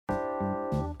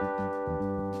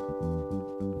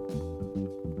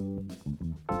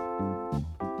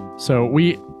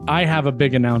I have a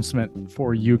big announcement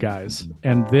for you guys,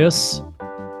 and this,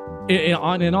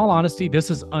 in all honesty, this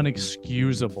is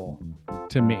unexcusable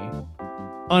to me.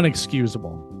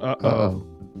 Unexcusable. Uh-oh.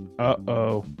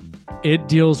 Uh-oh. It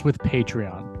deals with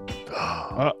Patreon.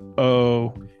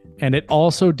 Uh-oh. And it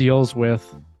also deals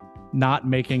with Not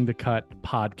Making the Cut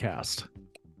podcast.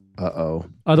 Uh-oh.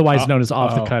 Otherwise known as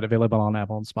Off the Cut, available on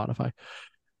Apple and Spotify.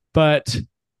 But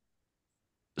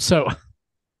so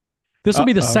this will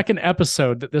be the second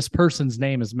episode that this person's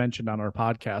name is mentioned on our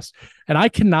podcast. And I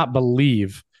cannot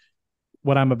believe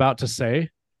what I'm about to say,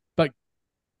 but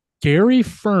Gary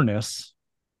Furness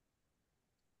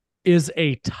is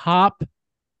a top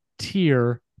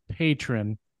tier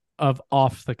patron of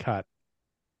Off the Cut.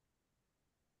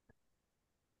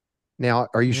 Now,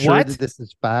 are you sure that this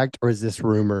is fact or is this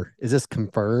rumor? Is this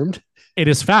confirmed? It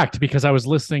is fact because I was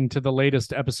listening to the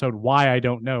latest episode. Why, I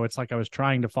don't know. It's like I was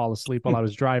trying to fall asleep while I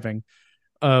was driving,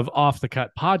 of Off the Cut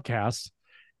podcast.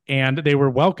 And they were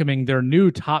welcoming their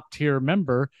new top tier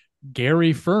member,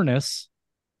 Gary Furness.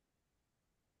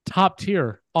 Top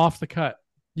tier, Off the Cut.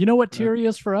 You know what tier he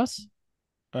is for us?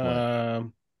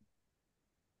 The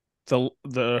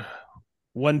 $1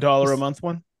 a month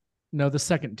one? No, the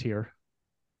second tier.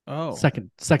 Oh,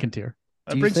 second tier.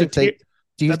 That brings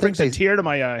a tear to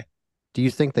my eye. Do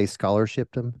you think they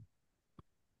scholarshiped him?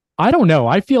 I don't know.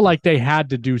 I feel like they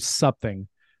had to do something,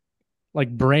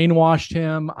 like brainwashed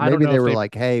him. I don't know. Maybe they were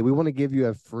like, "Hey, we want to give you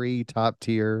a free top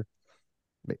tier."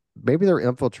 Maybe they're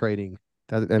infiltrating.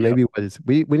 And maybe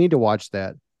we need to watch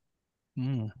that.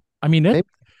 I mean,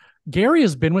 Gary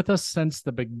has been with us since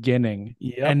the beginning,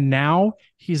 and now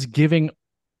he's giving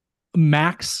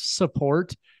max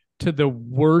support to the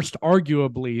worst,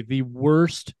 arguably the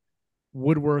worst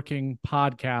woodworking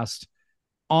podcast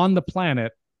on the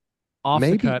planet, Off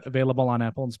the Cut, available on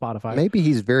Apple and Spotify. Maybe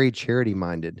he's very charity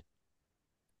minded.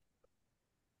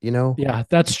 You know? Yeah,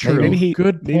 that's true.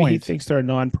 Good point. Maybe he thinks they're a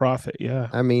nonprofit. Yeah.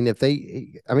 I mean, it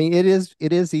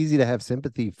is easy to have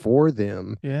sympathy for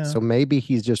them. Yeah. So maybe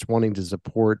he's just wanting to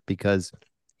support because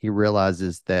he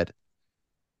realizes that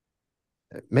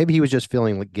maybe he was just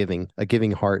feeling like a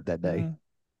giving heart that day.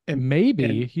 And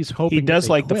maybe he's hoping he does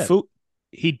like the food.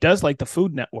 He does like the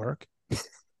Food Network.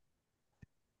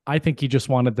 I think he just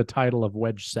wanted the title of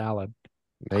Wedge Salad.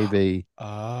 Maybe.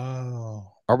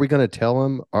 Oh. Are we going to tell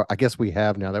him? Or I guess we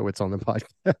have now that it's on the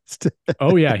podcast.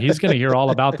 Oh yeah, he's going to hear all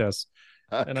about this,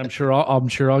 Okay. and I'm sure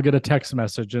I'll get a text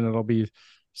message, and it'll be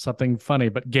something funny.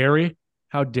 But Gary,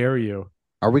 how dare you?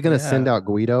 Are we going to send out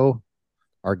Guido,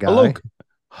 our guy?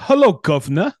 Hello,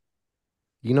 Governor.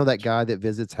 You know that guy that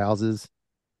visits houses,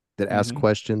 that asks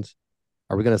questions?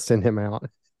 Are we going to send him out?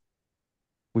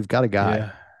 We've got a guy.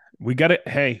 Yeah. We got it.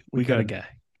 Hey, we got a guy.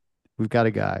 We've got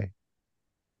a guy.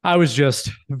 I was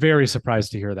just very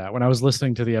surprised to hear that. When I was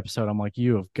listening to the episode, I'm like,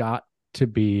 you have got to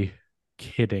be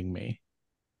kidding me.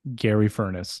 Gary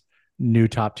Furness, new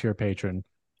top tier patron,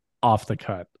 Off the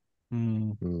Cut.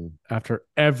 After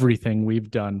everything we've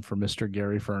done for Mr.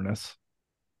 Gary Furness.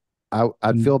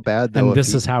 I'd feel bad though. And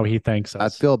this is how he thanks us.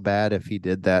 I'd feel bad if he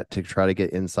did that to try to get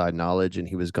inside knowledge and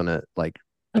he was going to like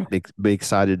be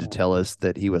excited to tell us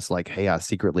that he was like, hey, I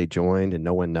secretly joined and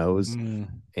no one knows.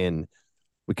 And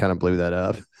we kind of blew that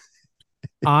up.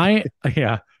 I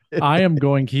am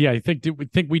going. I think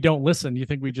we don't listen. You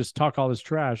think we just talk all this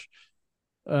trash?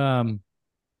 I'm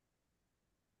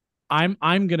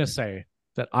gonna say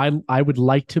that I would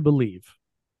like to believe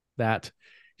that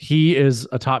he is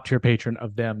a top tier patron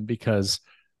of them because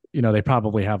they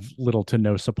probably have little to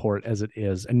no support as it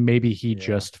is, and maybe he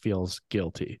just feels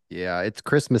guilty. Yeah, it's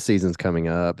Christmas season's coming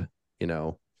up.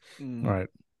 All right,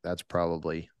 that's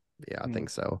probably I think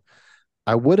so.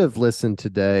 I would have listened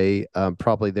today.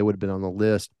 Probably they would have been on the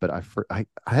list, but I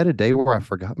had a day where I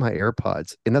forgot my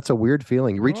AirPods, and that's a weird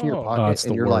feeling. You reach in your pocket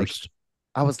and you're worst.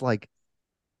 I was like,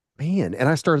 man, and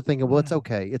I started thinking, well, it's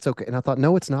okay, and I thought,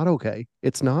 no, it's not okay.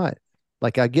 It's not.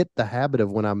 Like I get the habit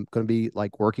of when I'm going to be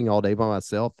like working all day by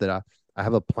myself that I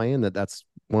have a plan that's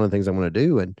one of the things I'm going to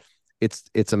do, and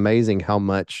it's amazing how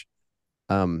much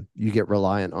you get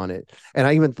reliant on it. And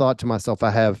I even thought to myself,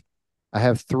 I have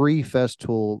 3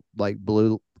 Festool like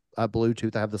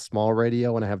Bluetooth. I have the small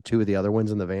radio and I have 2 of the other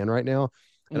ones in the van right now.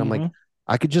 And I'm like,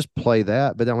 I could just play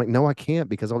that, but I'm like, no, I can't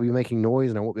because I'll be making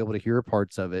noise and I won't be able to hear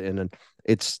parts of it. And then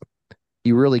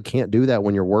you really can't do that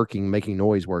when you're making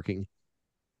noise working.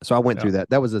 So I went through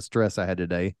that. That was the stress I had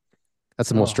today. That's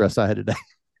the most stress I had today.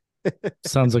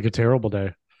 Sounds like a terrible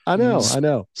day. I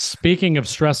know. Speaking of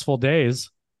stressful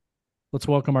days, let's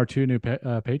welcome our 2 new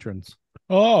patrons.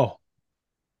 Oh,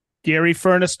 Gary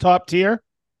Furness, top tier?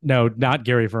 No, not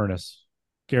Gary Furness.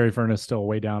 Gary Furness still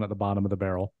way down at the bottom of the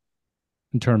barrel.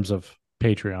 in terms of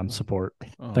Patreon support.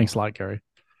 Oh. Thanks a lot, Gary.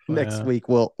 Next week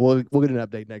we'll get an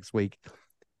update next week.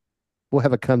 We'll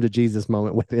have a come to Jesus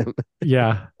moment with him.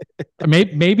 Yeah.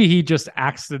 Maybe he just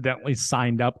accidentally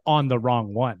signed up on the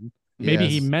wrong one. Maybe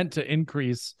he meant to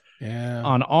increase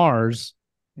on ours.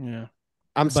 Yeah.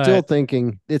 I'm still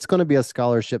thinking it's going to be a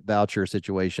scholarship voucher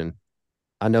situation.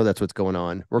 I know that's what's going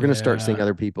on. We're going to start seeing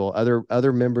other people,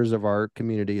 other members of our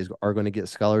community are going to get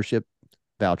scholarship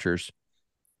vouchers,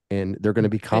 and they're going to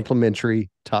be complimentary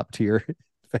top tier.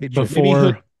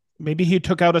 Maybe he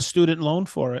took out a student loan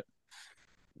for it.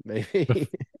 Maybe.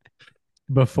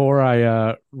 Before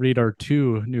I read our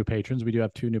two new patrons, we do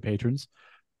have two new patrons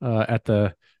at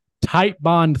the Tight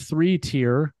Bond 3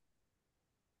 tier,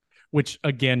 which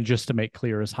again, just to make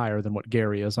clear, is higher than what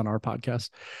Gary is on our podcast.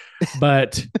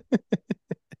 But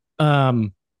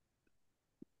dang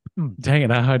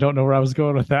it, I don't know where I was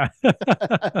going with that.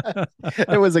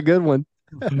 It was a good one.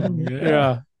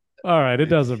 Yeah. All right, it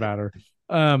doesn't matter.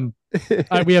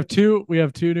 We have two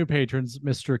new patrons,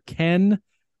 Mr. Ken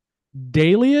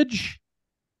Daliage.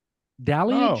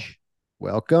 Oh,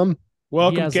 welcome,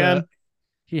 Ken.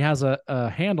 He has a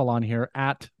handle on here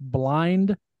at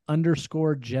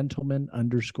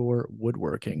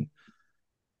blind_gentleman_woodworking.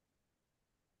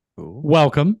 Cool.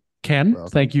 Welcome, Ken. Welcome.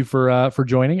 Thank you for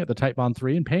joining at the Tight Bond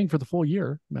 3 and paying for the full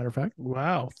year. Matter of fact.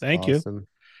 Wow. Thank you.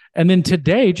 And then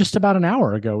today, just about an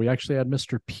hour ago, we actually had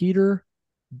Mr. Peter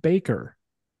Baker.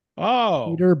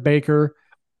 Oh, Peter Baker.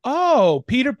 Oh,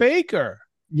 Peter Baker.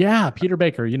 Yeah, Peter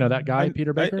Baker. You know that guy,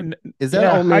 Peter Baker? Is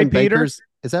that old man Baker's?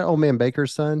 Is that old man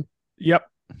Baker's son? Yep.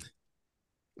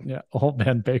 Yeah, old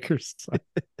man Baker's son.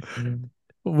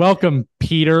 Welcome,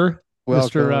 Peter.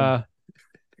 Welcome.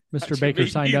 Mr. Baker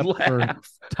signed up for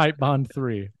Tight Bond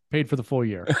 3, paid for the full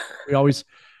year. We always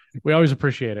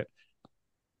appreciate it.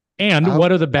 And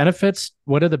what are the benefits?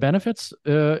 What are the benefits?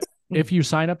 If you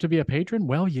sign up to be a patron,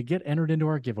 well, you get entered into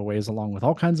our giveaways along with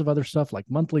all kinds of other stuff like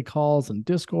monthly calls and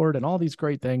Discord and all these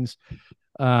great things.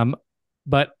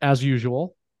 But as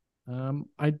usual,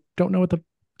 I don't know what the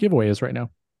giveaway is right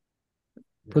now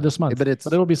for this month, but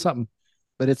it'll be something.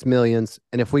 But it's millions,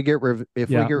 and if we get we get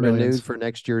millions. renewed for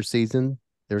next year's season,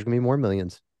 there's gonna be more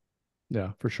millions.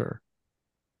 Yeah, for sure.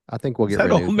 I think we'll get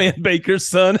renewed. Old man Baker's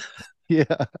son. Yeah,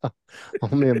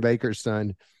 old man Baker's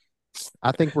son.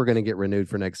 I think we're gonna get renewed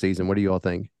for next season. What do you all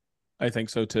think? I think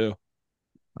so too.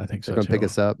 I think so. They're gonna pick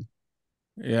us up.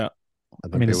 Yeah. I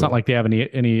mean, it's not like they have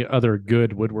any other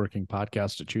good woodworking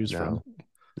podcast to choose from.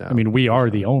 No. I mean, we are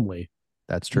the only.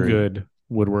 That's true. Good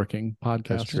woodworking podcast.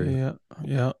 That's true.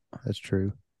 Yeah. That's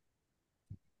true.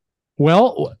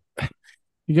 Well,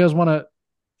 you guys want to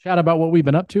chat about what we've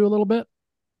been up to a little bit?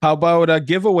 How about a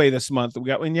giveaway this month? We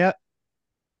got one yet?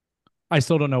 I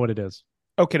still don't know what it is.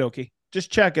 Okay. Just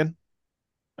checking.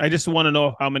 I just want to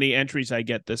know how many entries I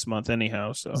get this month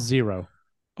anyhow. So 0.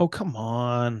 Oh, come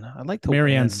on. I'd like to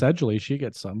Marianne Sedgley, she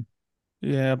gets some.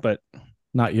 Yeah, but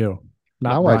not you.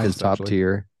 Not my wife is top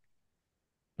tier.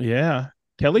 Yeah.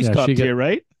 Kelly's top tier,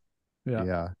 right?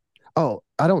 Yeah. Oh,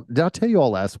 did I tell you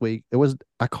all last week?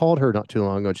 I called her not too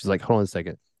long ago. And she's like, hold on a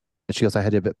second. And she goes, I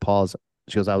had to pause.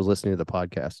 She goes, I was listening to the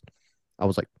podcast. I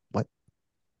was like, what?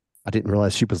 I didn't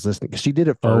realize she was listening because she did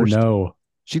it first. Oh, no.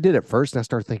 She did it first. And I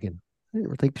started thinking, I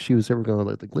didn't think she was ever going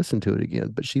to listen to it again.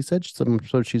 But she said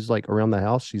so she's like around the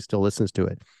house. She still listens to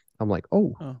it. I'm like,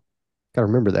 got to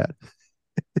remember that.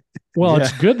 Well,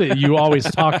 it's good that you always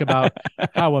talk about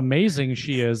how amazing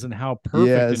she is and how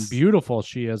perfect and beautiful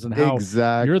she is and how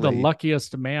you're the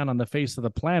luckiest man on the face of the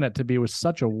planet to be with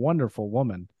such a wonderful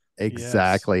woman.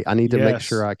 Exactly. Yes. I need to make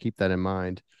sure I keep that in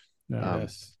mind. And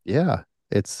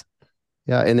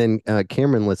then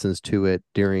Cameron listens to it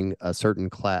during a certain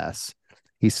class.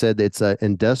 He said it's an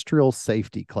industrial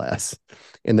safety class,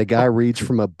 and the guy reads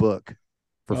from a book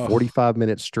for 45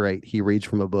 minutes straight. He reads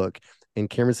from a book. And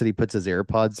Cameron said he puts his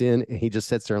AirPods in and he just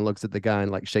sits there and looks at the guy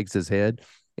and like shakes his head.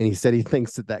 And he said he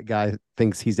thinks that guy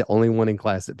thinks he's the only one in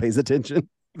class that pays attention.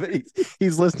 But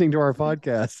he's listening to our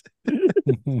podcast.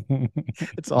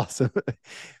 It's awesome.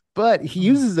 But he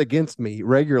uses against me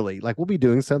regularly. Like we'll be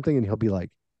doing something and he'll be like,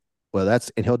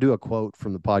 and he'll do a quote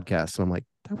from the podcast. And I'm like,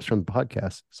 that was from the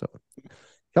podcast. So you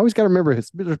always got to remember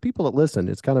there's people that listen.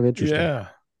 It's kind of interesting.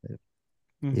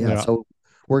 Yeah. So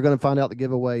we're going to find out the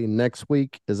giveaway next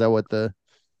week. Is that what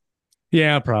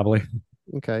Yeah, probably.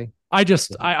 Okay.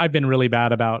 I've been really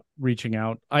bad about reaching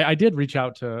out. I did reach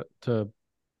out to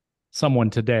someone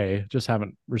today, just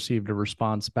haven't received a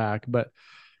response back, but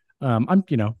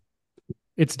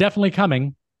it's definitely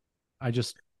coming. I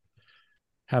just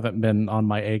haven't been on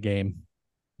my A game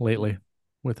lately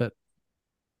with it.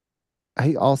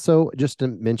 I also just to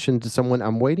mention to someone,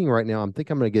 I'm waiting right now. I think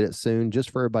I'm going to get it soon. Just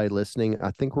for everybody listening,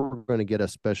 I think we're going to get a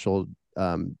special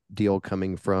deal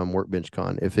coming from Workbench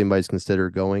Con. If anybody's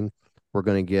considered going, we're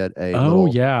going to get a Oh little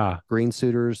yeah. Green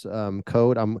Suiters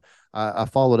code. I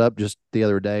followed up just the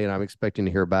other day, and I'm expecting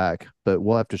to hear back, but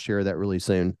we'll have to share that really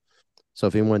soon. So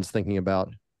if anyone's thinking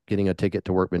about getting a ticket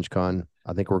to Workbench Con,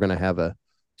 I think we're going to have a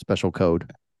special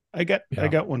code. I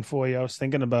got one for you. I was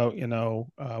thinking about,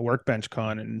 Workbench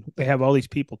Con, and they have all these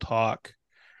people talk.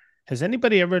 Has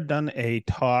anybody ever done a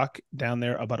talk down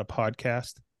there about a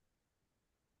podcast?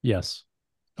 Yes.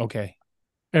 Okay.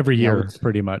 Every Yeah, year,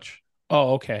 pretty much.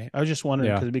 Oh, okay. I was just wondering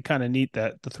Yeah. because it'd be kind of neat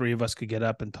that the three of us could get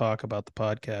up and talk about the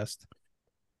podcast.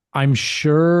 I'm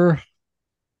sure.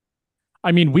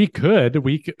 I mean, we could.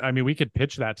 I mean, we could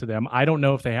pitch that to them. I don't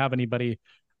know if they have anybody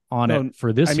on No, it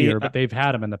for this I mean, year, but they've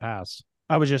had them in the past.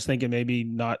 I was just thinking maybe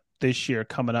not this year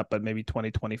coming up, but maybe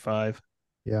 2025.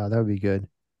 Yeah, that would be good.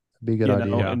 That'd be a good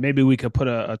idea. Yeah. And maybe we could put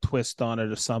a twist on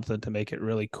it or something to make it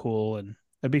really cool, and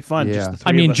it'd be fun. Yeah. Just the three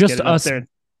I mean, of us just getting up us- there,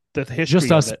 the history just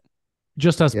of us- it.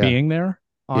 Just us Yeah. being there,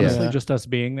 honestly, Yeah. just us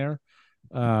being there,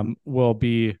 will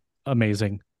be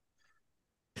amazing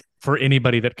for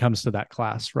anybody that comes to that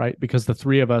class, right? Because the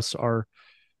three of us are,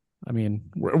 I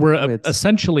mean, we're It's-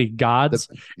 essentially gods.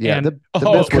 Yeah, And the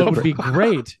Oh, best What way would be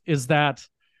great is that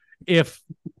if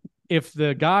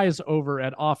the guys over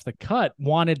at Off the Cut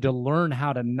wanted to learn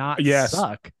how to not Yes.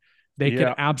 suck, they Yeah.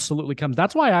 could absolutely come.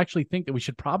 That's why I actually think that we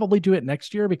should probably do it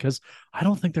next year, because I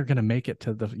don't think they're going to make it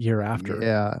to the year after.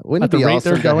 Yeah, wouldn't At it the be rate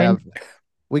awesome they're to going? have?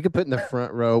 We could put in the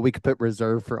front row. We could put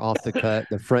reserved for Off the Cut,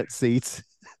 the front seats,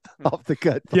 Off the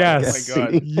Cut. Yes. podcast Oh my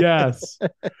God. seating. Yes.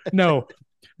 No,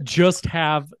 just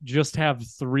have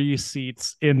 3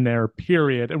 seats in there,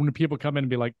 period. And when people come in and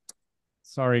be like,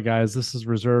 sorry guys, this is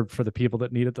reserved for the people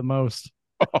that need it the most.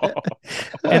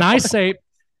 And I say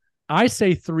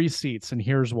 3 seats, and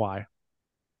here's why.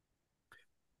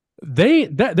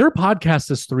 Their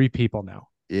podcast is 3 people now.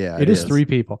 Yeah, It is 3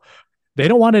 people. They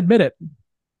don't want to admit it,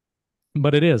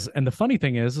 but it is. And the funny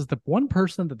thing is the one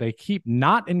person that they keep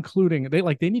not including, they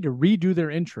need to redo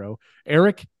their intro.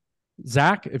 Eric,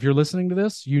 Zach, if you're listening to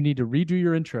this, you need to redo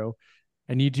your intro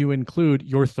and need to include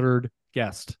your third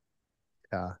guest.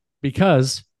 Yeah.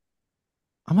 Because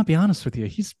I'm gonna be honest with you,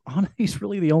 he's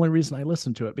really the only reason I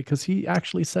listen to it, because he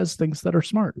actually says things that are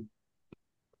smart.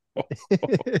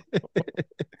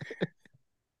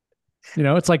 You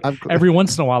know, it's like every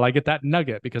once in a while I get that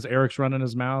nugget because Eric's running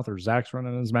his mouth or Zach's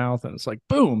running his mouth, and it's like,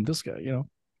 boom, this guy, you know.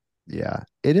 Yeah,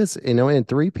 it is. And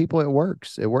 3 people, it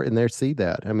works. It works, and they see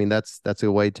that. I mean, that's a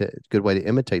good way to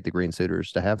imitate the Green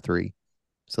Suitors, to have 3.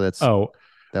 So that's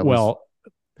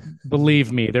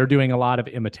believe me, they're doing a lot of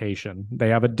imitation. They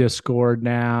have a Discord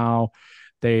now.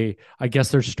 I guess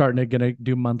they're starting to gonna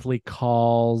do monthly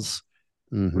calls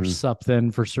or something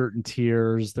for certain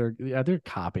tiers. They're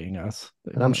copying us.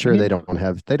 And I'm sure they don't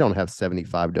have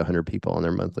 75 to 100 people on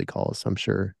their monthly calls. I'm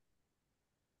sure.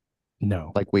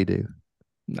 No, like we do.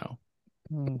 No,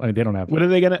 I mean, they don't have. What are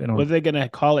they gonna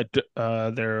call it?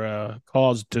 Their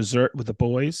calls dessert with the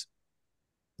boys.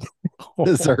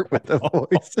 Dessert with the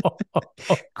boys.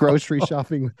 Grocery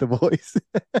shopping with the boys.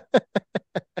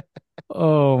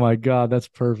 Oh my God, that's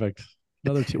perfect.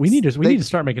 We need to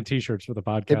start making t-shirts for the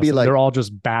podcast. It'd be like they're all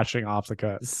just bashing Off the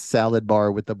Cut. Salad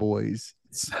bar with the boys.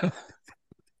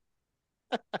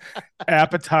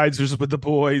 Appetizers with the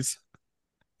boys.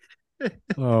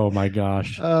 Oh my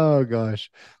gosh. Oh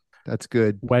gosh. That's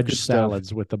good. Wedge good salads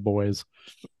stuff. with the boys.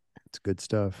 It's good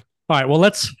stuff. All right.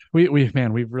 Well,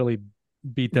 we've really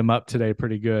beat them up today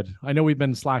pretty good. I know we've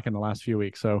been slacking the last few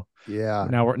weeks, so Yeah.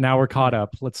 now we're caught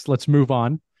up. Let's move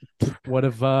on. What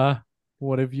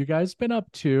have you guys been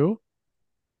up to,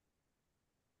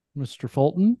 Mr.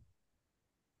 Fulton?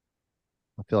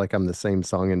 I feel like I'm the same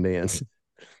song and dance.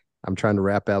 I'm trying to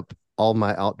wrap up all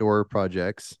my outdoor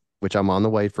projects, which I'm on the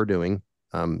way for doing.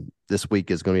 This week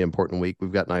is going to be an important week.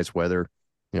 We've got nice weather,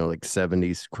 like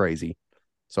 70s, crazy.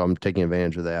 So I'm taking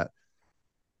advantage of that.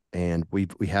 And we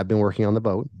have been working on the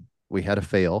boat. We had a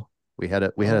fail. We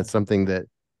had something that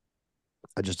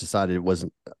I just decided was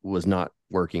not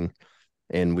working,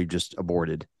 and we just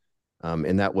aborted.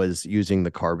 And that was using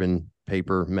the carbon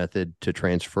paper method to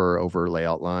transfer over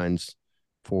layout lines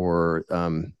for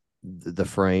the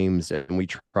frames, and we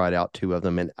tried out 2 of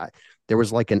them, and there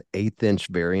was like an 1/8 inch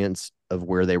variance of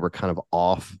where they were kind of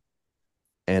off,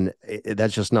 and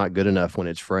that's just not good enough when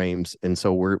it's frames. And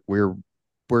so we're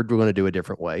going to do a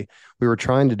different way. We were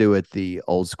trying to do it the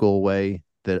old school way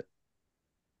that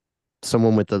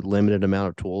someone with a limited amount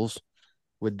of tools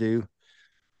would do.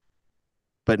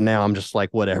 But now I'm just like,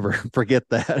 whatever, forget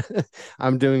that.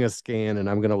 I'm doing a scan and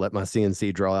I'm going to let my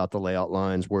CNC draw out the layout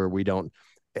lines where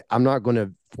I'm not going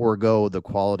to forego the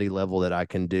quality level that I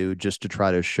can do just to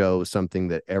try to show something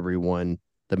that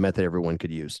the method everyone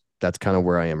could use. That's kind of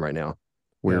where I am right now.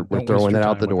 We're throwing that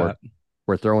out the door.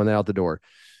 We're throwing that out the door.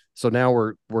 So now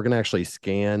we're going to actually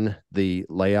scan the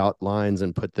layout lines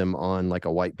and put them on like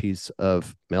a white piece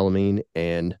of melamine,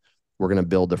 and we're going to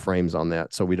build the frames on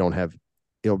that. So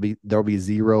there'll be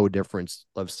zero difference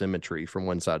of symmetry from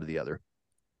one side to the other.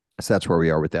 So that's where we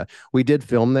are with that. We did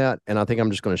film that, and I think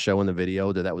I'm just going to show in the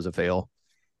video that was a fail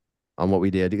on what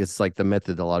we did. It's like the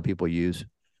method that a lot of people use.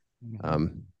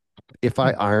 If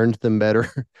I ironed them better,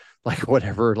 like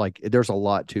whatever, like there's a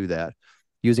lot to that.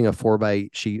 Using a 4x8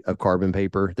 sheet of carbon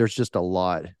paper, there's just a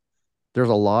lot. There's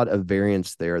a lot of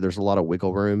variance there. There's a lot of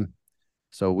wiggle room.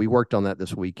 So we worked on that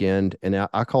this weekend, and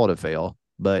I call it a fail,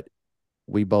 but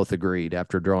we both agreed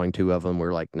after drawing two of them.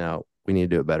 We're like, no, we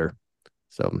need to do it better.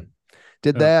 So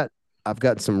did that. I've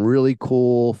got some really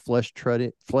cool flesh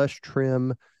trim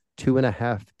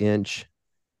 2.5-inch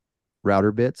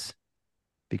router bits,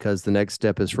 because the next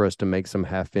step is for us to make some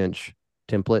 1/2-inch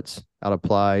templates out of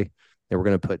ply. And we're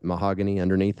going to put mahogany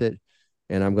underneath it.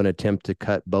 And I'm going to attempt to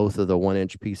cut both of the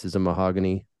 1-inch pieces of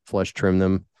mahogany, flesh trim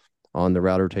them on the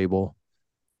router table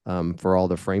for all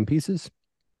the frame pieces.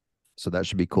 So that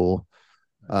should be cool.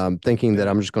 Thinking that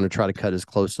I'm just going to try to cut as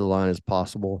close to the line as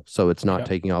possible so it's not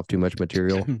taking off too much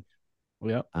material.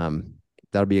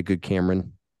 That'll be a good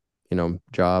Cameron,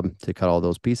 job to cut all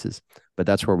those pieces. But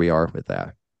that's where we are with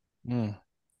that. And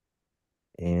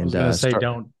I was gonna say,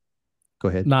 don't go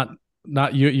ahead.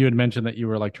 Not you had mentioned that you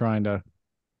were like trying to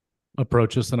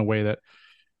approach this in a way that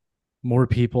more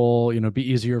people,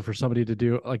 be easier for somebody to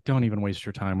do. Like, don't even waste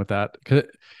your time with that. 'Cause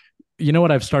you know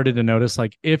what I've started to notice?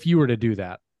 Like, if you were to do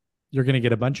that, you're going to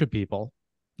get a bunch of people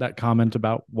that comment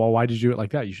about, well, why did you do it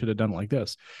like that? You should have done it like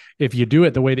this. If you do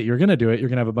it the way that you're going to do it, you're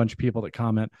going to have a bunch of people that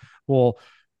comment, well,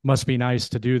 must be nice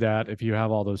to do that if you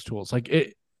have all those tools. Like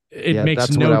it makes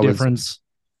no difference.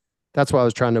 That's what I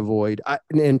was trying to avoid.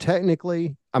 And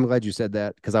technically, I'm glad you said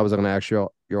that, because I was going to ask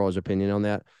your all's opinion on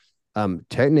that.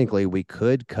 Technically, we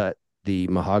could cut the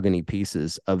mahogany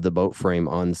pieces of the boat frame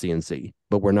on CNC,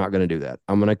 but we're not going to do that.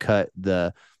 I'm going to cut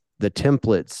the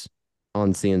templates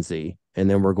on CNC, and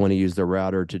then we're going to use the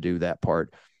router to do that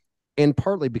part. And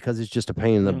partly because it's just a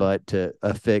pain in the butt to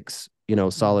affix,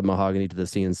 solid mahogany to the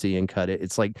CNC and cut it.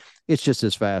 It's like, it's just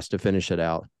as fast to finish it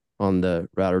out on the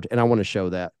router. And I want to show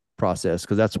that process,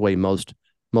 because that's the way most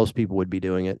people would be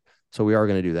doing it. So we are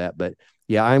going to do that. But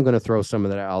yeah, I'm going to throw some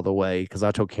of that out of the way, because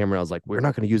I told Cameron, I was like, we're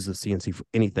not going to use the CNC for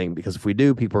anything, because if we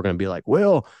do, people are going to be like,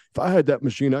 well, if I had that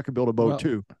machine, I could build a boat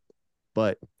too.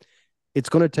 But it's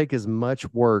going to take as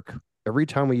much work. Every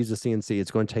time we use a CNC,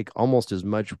 it's going to take almost as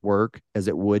much work as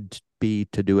it would be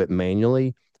to do it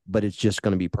manually, but it's just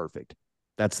going to be perfect.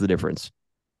 That's the difference.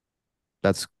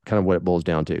 That's kind of what it boils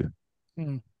down to.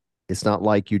 It's not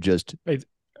like you just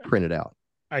print it out.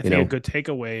 I think a good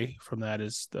takeaway from that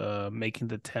is making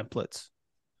the templates.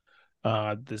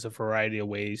 There's a variety of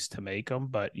ways to make them,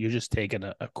 but you're just taking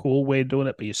a cool way of doing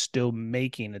it, but you're still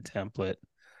making a template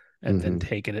and then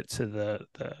taking it to the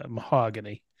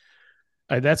mahogany.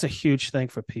 That's a huge thing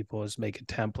for people, is making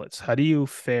templates. How do you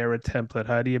fare a template?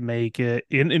 How do you make it?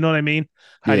 You know what I mean?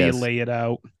 How do you lay it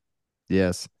out?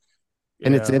 Yes.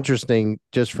 And it's interesting,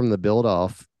 just from the build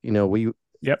off, the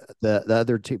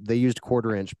other team, they used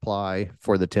 1/4-inch ply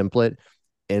for the template,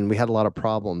 and we had a lot of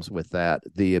problems with that.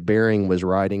 The bearing was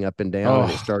riding up and down,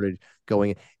 and it started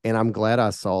going. And I'm glad I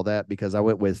saw that, because I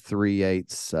went with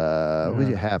 3/8.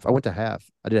 Half. I went to half.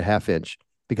 I did a 1/2-inch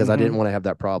because I didn't want to have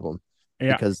that problem.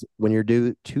 Yeah. Because when you're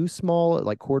too small,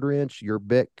 like 1/4-inch,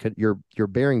 your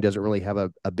bearing doesn't really have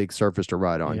a big surface to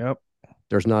ride on. Yep.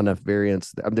 There's not enough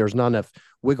variance. There's not enough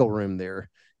wiggle room there,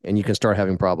 and you can start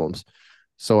having problems.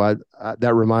 So I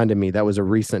that reminded me, that was a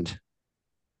recent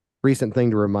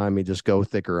thing to remind me, just go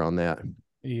thicker on that.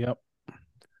 Yep.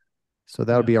 So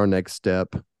that'll be our next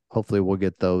step. Hopefully we'll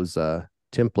get those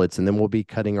templates, and then we'll be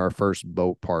cutting our first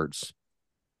boat parts,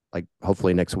 like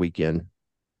hopefully next weekend.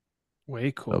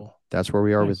 Way cool. So that's where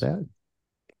we are with that.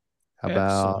 How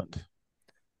about,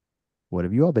 what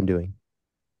have you all been doing?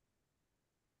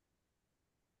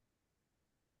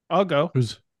 I'll go.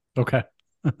 Okay.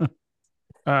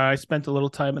 I spent a little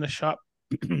time in a shop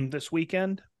this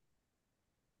weekend,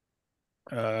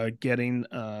 getting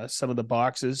some of the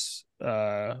boxes,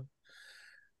 doing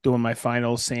my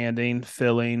final sanding,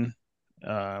 filling,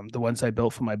 the ones I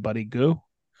built for my buddy Goo.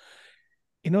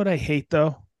 You know what I hate,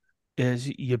 though, is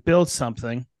you build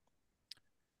something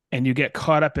and you get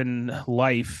caught up in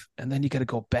life, and then you got to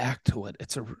go back to it.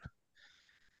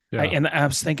 Yeah. And I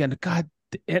was thinking, God,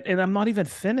 and I'm not even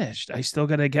finished. I still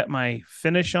got to get my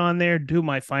finish on there, do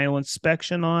my final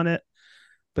inspection on it.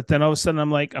 But then all of a sudden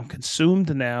I'm like, I'm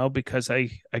consumed now because I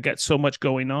got so much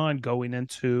going on going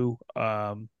into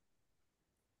the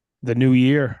new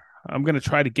year. I'm going to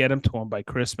try to get them to him by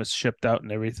Christmas, shipped out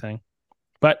and everything.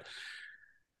 But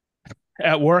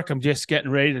at work, I'm just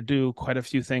getting ready to do quite a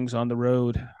few things on the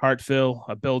road. Hartville,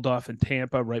 a build off in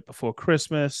Tampa right before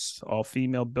Christmas, all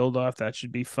female build off. That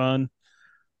should be fun.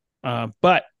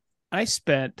 But I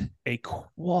spent a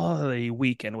quality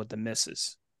weekend with the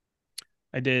missus.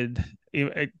 I did.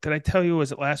 Did I tell you?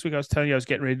 Was it last week? I was telling you I was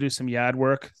getting ready to do some yard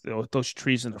work. Those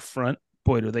trees in the front,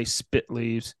 boy, do they spit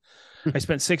leaves. I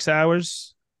spent 6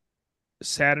 hours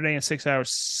Saturday and 6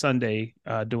 hours Sunday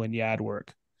doing yard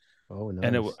work. Oh, nice.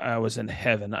 And I was in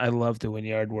heaven. I love doing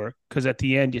yard work because at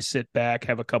the end you sit back,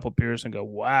 have a couple beers, and go,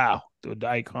 "Wow, dude,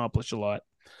 I accomplished a lot."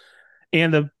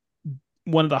 And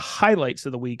one of the highlights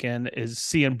of the weekend is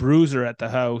seeing Bruiser at the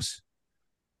house.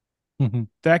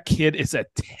 That kid is a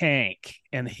tank,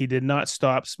 and he did not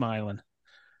stop smiling.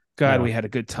 God, we had a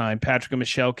good time. Patrick and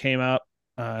Michelle came out.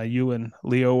 You and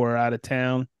Leo were out of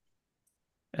town,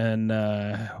 and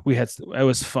it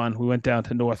was fun. We went down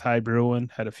to North High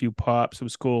Brewing, had a few pops. It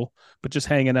was cool, but just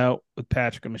hanging out with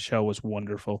Patrick and Michelle was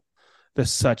wonderful. They're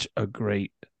such a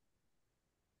great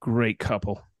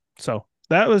couple. So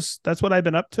that's what I've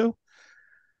been up to.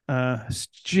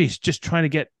 Just trying to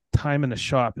get time in the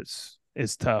shop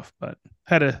is tough, but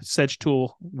had a Sedge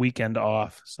Tool weekend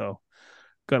off, so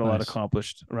got a lot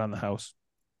accomplished around the house.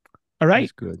 All right.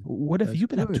 That's good. What have you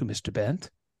been up to, Mr.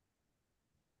 Bent?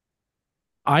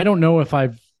 I don't know if I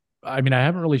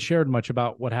haven't really shared much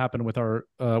about what happened with our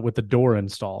with the door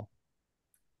install.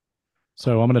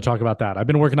 So I'm going to talk about that. I've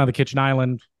been working on the kitchen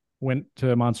island, went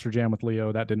to Monster Jam with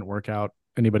Leo. That didn't work out.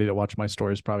 Anybody that watched my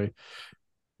stories probably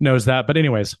knows that. But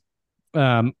anyways,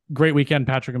 great weekend.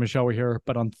 Patrick and Michelle were here.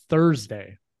 But on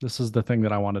Thursday, this is the thing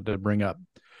that I wanted to bring up.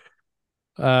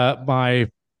 My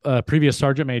previous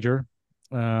sergeant major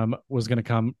was going to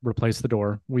come replace the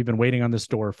door. We've been waiting on this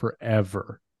door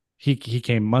forever. He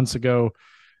came months ago,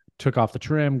 took off the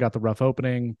trim, got the rough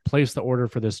opening, placed the order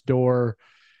for this door.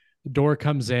 The door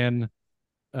comes in.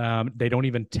 They don't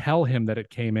even tell him that it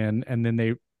came in, and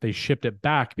then they shipped it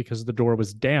back because the door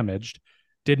was damaged,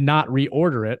 did not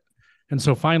reorder it. And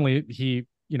so finally he,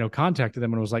 contacted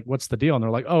them and was like, "What's the deal?" And they're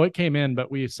like, "Oh, it came in,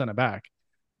 but we sent it back."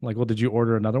 I'm like, "Well, did you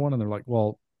order another one?" And they're like,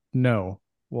 "Well, no."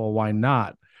 Well, why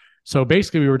not? So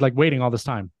basically we were like waiting all this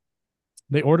time.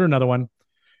 They order another one,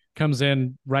 comes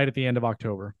in right at the end of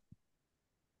October.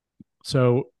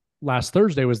 So last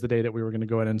Thursday was the day that we were going to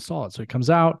go ahead and install it. So it comes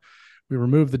out, we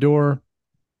remove the door,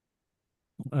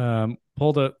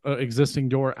 pull the existing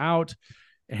door out,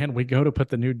 and we go to put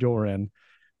the new door in.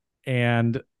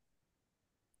 And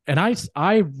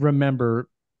I remember,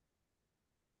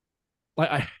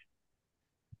 like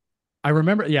I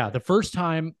remember, the first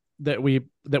time that we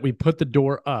put the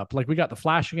door up, like we got the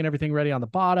flashing and everything ready on the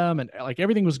bottom, and like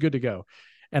everything was good to go.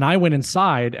 And I went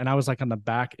inside, and I was like on the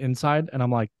back inside, and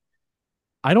I'm like,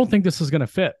 I don't think this is going to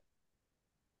fit.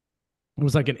 It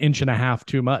was like 1.5 inches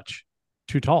too much,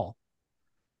 too tall.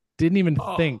 Didn't even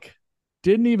think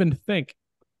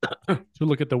to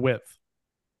look at the width.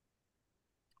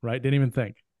 Right? Didn't even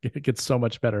think. It gets so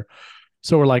much better.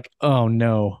 So we're like, oh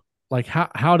no. Like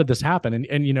how did this happen?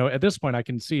 And at this point I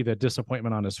can see the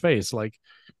disappointment on his face. Like,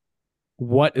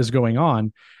 what is going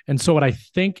on? And so what I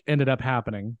think ended up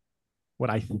happening,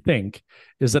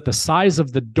 is that the size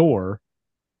of the door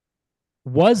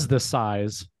was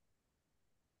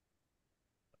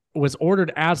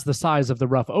ordered as the size of the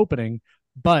rough opening,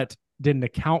 but didn't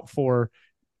account for,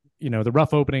 the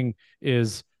rough opening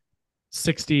is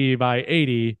 60 by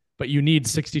 80, but you need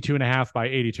 62.5 by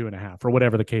 82.5 or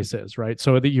whatever the case is, right?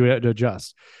 So that you had to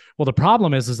adjust. Well, the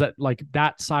problem is that like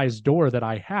that size door that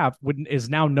I have is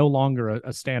now no longer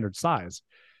a standard size,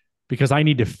 because I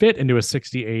need to fit into a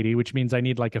 60/80, which means I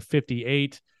need like a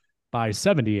 58 by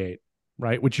 78,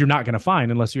 right? Which you're not going to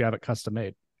find unless you have it custom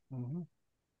made. Mm-hmm.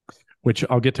 Which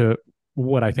I'll get to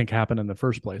what I think happened in the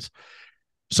first place.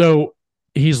 So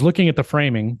he's looking at the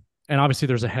framing, and obviously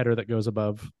there's a header that goes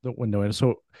above the window. And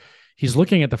so he's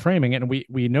looking at the framing, and we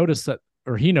notice that,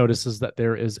 or he notices that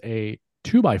there is a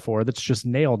 2x4 that's just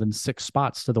nailed in 6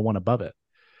 spots to the one above it.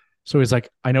 So he's like,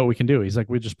 I know what we can do. He's like,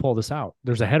 we just pull this out.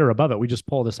 There's a header above it. We just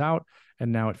pull this out,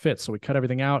 and now it fits. So we cut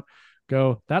everything out,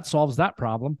 that solves that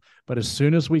problem. But as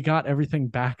soon as we got everything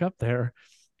back up there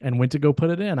and went to go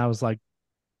put it in, I was like,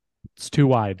 it's too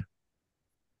wide.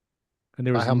 And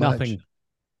there was nothing.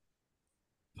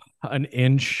 Much? 1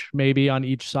 inch maybe on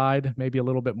each side, maybe a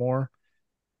little bit more.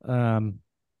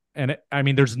 And I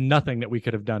mean, there's nothing that we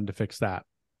could have done to fix that.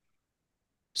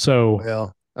 So,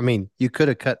 well, I mean, you could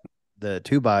have cut the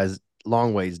 2x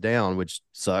long ways down, which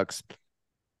sucks.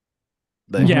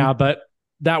 But yeah, but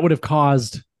that would have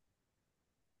caused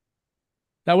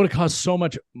so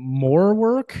much more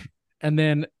work. And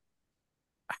then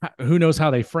who knows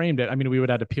how they framed it. I mean, we would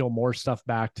have to peel more stuff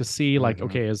back to see like,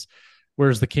 okay,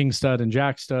 where's the king stud and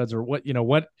jack studs, or what,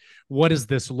 what does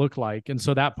this look like? And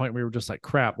so at that point we were just like,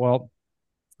 crap. Well,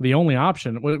 the only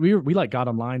option, we like got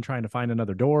online trying to find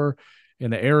another door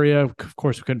in the area. Of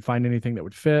course, we couldn't find anything that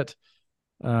would fit.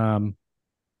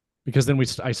 Because then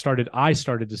I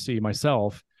started to see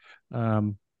myself,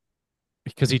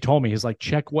 because he told me, he's like,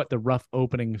 check what the rough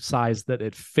opening size that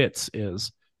it fits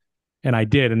is. And I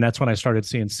did. And that's when I started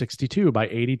seeing 62 by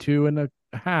 82 and a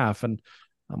half. And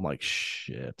I'm like,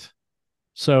 shit.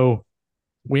 So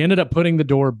we ended up putting the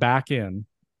door back in.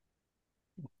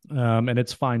 And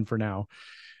it's fine for now.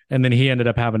 And then he ended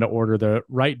up having to order the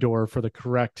right door for the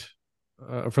correct,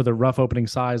 for the rough opening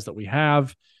size that we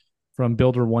have from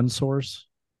Builder One Source,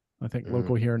 I think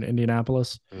local here in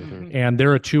Indianapolis. And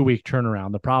they're a 2-week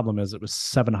turnaround. The problem is it was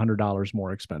 $700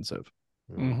 more expensive.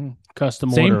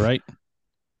 Custom order, right?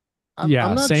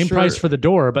 I'm same price for the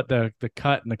door, but the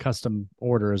cut and the custom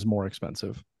order is more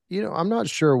expensive. I'm not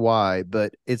sure why,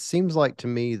 but it seems like to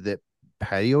me that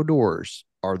patio doors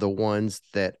are the ones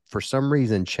that for some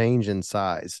reason change in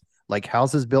size. Like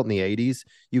houses built in the 80s,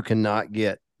 you cannot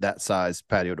get that size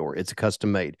patio door. It's a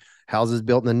custom made. Houses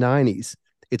built in the 90s,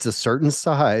 it's a certain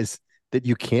size that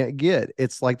you can't get.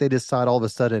 It's like they decide all of a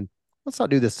sudden, let's not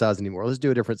do this size anymore. Let's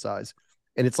do a different size.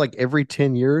 And it's like every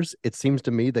 10 years, it seems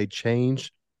to me they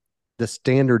change the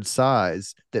standard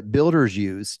size that builders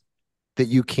use, that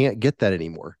you can't get that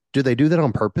anymore. Do they do that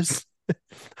on purpose?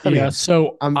 I mean,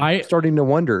 so I'm starting to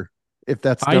wonder if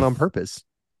that's done on purpose.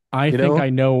 I think I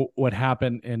know what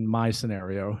happened in my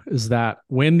scenario is that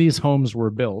when these homes were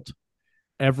built,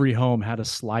 every home had a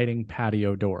sliding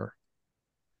patio door.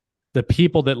 The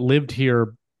people that lived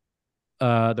here,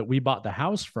 that we bought the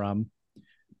house from,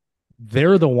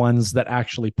 they're the ones that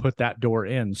actually put that door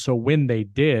in. So when they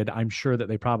did, I'm sure that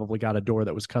they probably got a door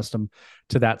that was custom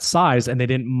to that size, and they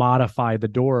didn't modify the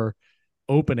door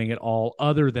opening at all,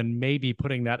 other than maybe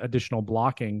putting that additional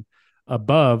blocking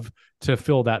above to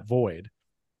fill that void.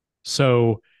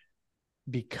 So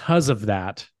because of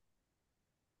that,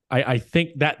 I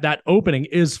think that opening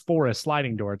is for a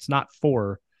sliding door. It's not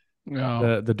for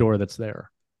the door that's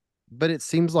there. But it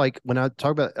seems like when I'm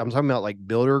talking about like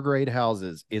builder grade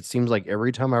houses, it seems like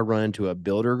every time I run into a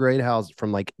builder grade house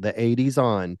from like the 80s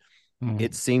on,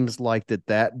 it seems like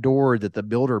that door that the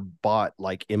builder bought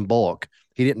like in bulk,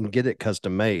 he didn't get it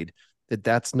custom made,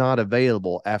 that's not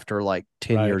available after like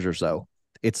 10 years or so.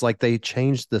 It's like they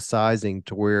changed the sizing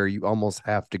to where you almost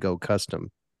have to go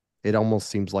custom. It almost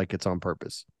seems like it's on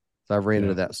purpose. So I've ran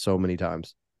into that so many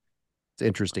times. It's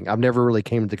interesting. I've never really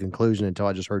came to the conclusion until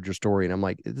I just heard your story, and I'm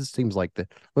like, this seems like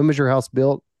when was your house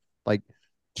built? Like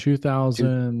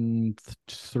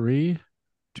 2003,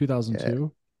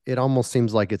 2002. It almost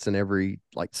seems like it's an every,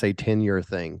 like, say 10-year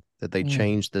thing that they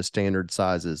change the standard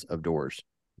sizes of doors,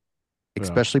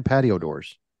 especially patio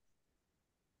doors.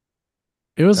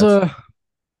 It was an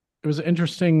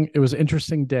interesting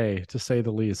day, to say the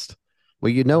least.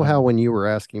 Well, how when you were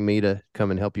asking me to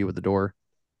come and help you with the door,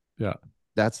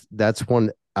 that's one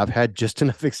I've had just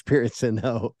enough experience to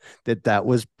know that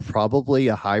was probably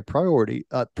a high priority,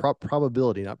 high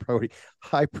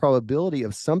probability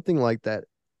of something like that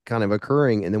kind of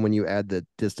occurring. And then when you add the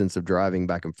distance of driving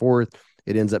back and forth,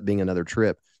 it ends up being another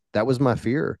trip. That was my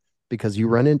fear, because you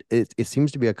run into it. It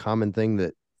seems to be a common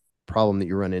thing, problem that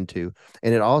you run into.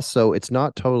 And it's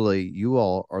not totally you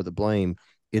all are the blame.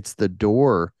 It's the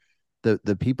door,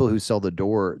 the people who sell the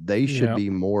door, they should be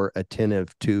more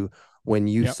attentive to when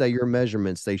you say your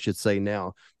measurements. They should say,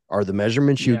 now, are the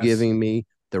measurements you giving me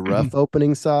the rough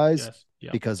opening size?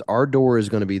 Because our door is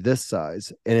going to be this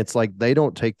size. And it's like they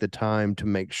don't take the time to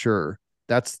make sure.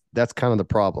 That's kind of the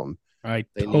problem. I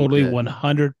totally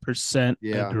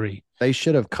 100% agree. They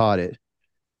should have caught it.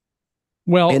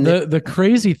 Well, the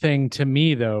crazy thing to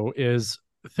me, though, is,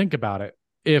 think about it.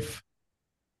 If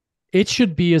it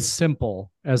should be as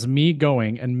simple as me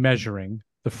going and measuring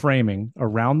the framing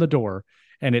around the door,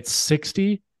 and it's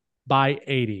 60 by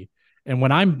 80. And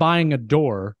when I'm buying a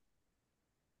door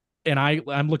and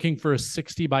I'm looking for a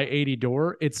 60 by 80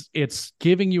 door, it's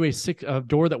giving you a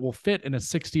door that will fit in a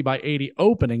 60 by 80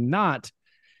 opening, not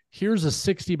here's a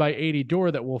 60 by 80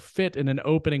 door that will fit in an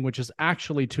opening which is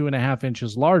actually 2.5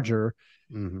 inches larger.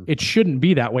 It shouldn't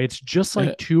be that way. It's just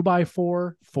like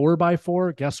 2x4,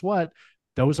 4x4. Guess what?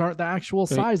 those aren't the actual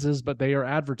sizes, but they are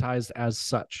advertised as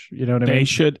such. You know what I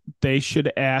mean? They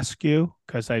should ask you,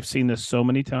 because I've seen this so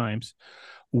many times,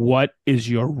 what is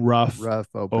your rough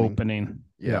opening?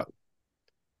 Yeah.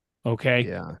 Okay.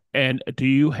 Yeah. And do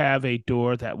you have a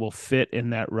door that will fit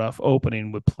in that rough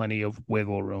opening with plenty of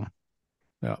wiggle room?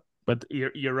 Yeah. But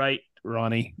you're right,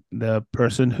 Ronnie. The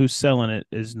person who's selling it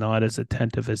is not as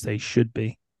attentive as they should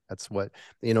be. That's what,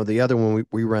 the other one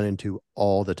we run into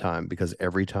all the time, because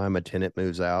every time a tenant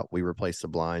moves out, we replace the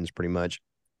blinds pretty much.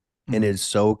 And it's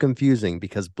so confusing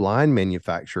because blind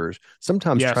manufacturers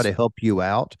sometimes try to help you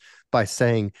out by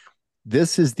saying,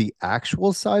 this is the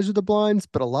actual size of the blinds,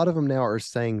 but a lot of them now are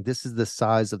saying this is the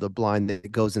size of the blind that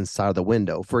goes inside of the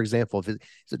window. For example, if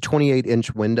it's a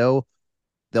 28-inch window,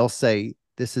 they'll say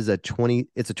it's a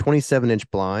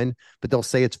 27-inch blind, but they'll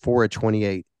say it's for a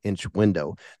 28-inch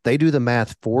window. They do the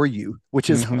math for you, which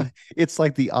is it's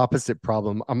like the opposite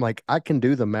problem. I'm like, I can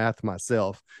do the math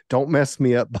myself. Don't mess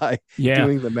me up by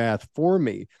doing the math for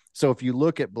me. So if you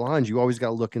look at blinds, you always got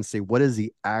to look and see what is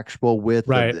the actual width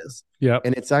of this. Yeah.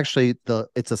 And it's actually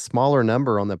it's a smaller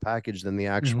number on the package than the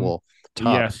actual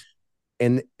top. Yes.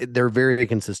 And they're very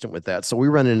consistent with that. So we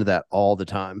run into that all the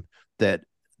time, that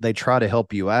they try to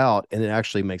help you out, and it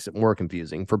actually makes it more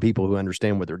confusing for people who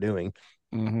understand what they're doing.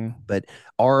 But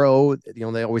RO,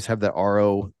 they always have that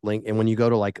RO link. And when you go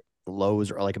to like Lowe's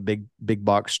or like a big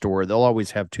box store, they'll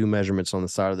always have two measurements on the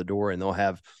side of the door, and they'll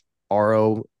have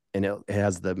RO, and it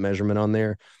has the measurement on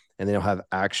there, and they'll have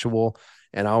actual.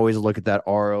 And I always look at that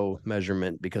RO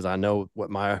measurement because I know what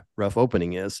my rough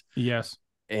opening is. Yes.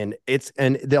 And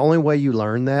the only way you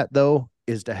learn that, though,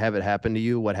 is to have it happen to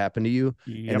you, what happened to you.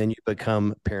 And then you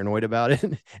become paranoid about it,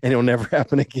 and it'll never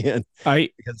happen again. When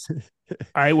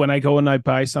I go and I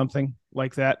buy something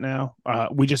like that now,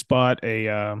 we just bought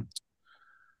a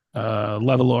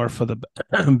leveler for the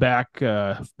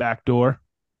back door.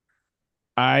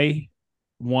 I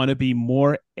want to be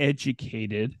more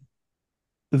educated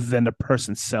than the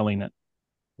person selling it.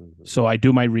 So I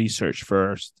do my research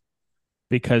first,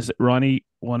 because Ronnie,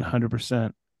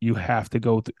 100%, you have to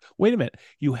go through. Wait a minute.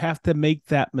 You have to make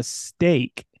that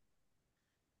mistake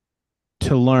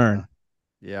to learn.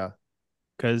 Yeah.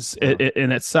 Because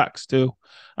it sucks too.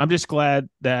 I'm just glad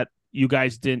that you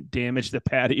guys didn't damage the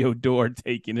patio door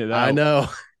taking it out. I know.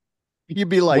 You'd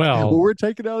be like, well, we're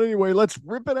taking it out anyway. Let's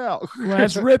rip it out.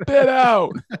 Let's rip it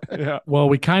out. Yeah. Well,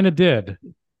 we kind of did.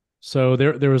 So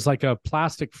there was like a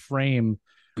plastic frame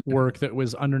work that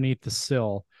was underneath the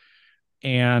sill.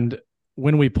 And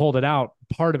when we pulled it out,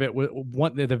 part of it,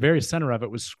 the very center of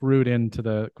it was screwed into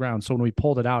the ground. So when we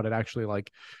pulled it out, it actually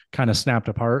like kind of snapped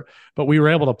apart. But we were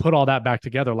able to put all that back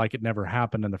together like it never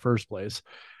happened in the first place.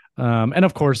 And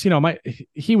of course,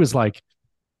 he was like,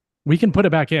 we can put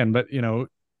it back in, but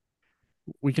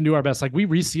we can do our best. Like, we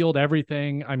resealed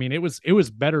everything. I mean, it was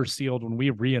better sealed when we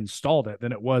reinstalled it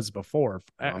than it was before.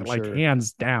 Sure.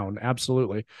 Hands down,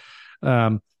 absolutely.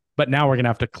 But now we're gonna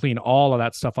have to clean all of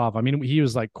that stuff off. I mean, he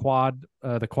was like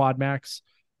the Quad Max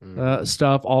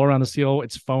stuff all around the seal.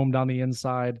 It's foamed on the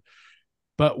inside.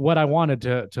 But what I wanted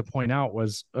to point out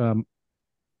was,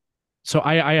 so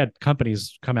I had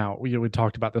companies come out. We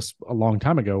talked about this a long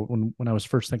time ago when I was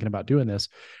first thinking about doing this,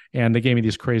 and they gave me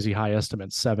these crazy high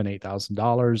estimates,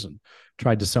 $7,000-$8,000, and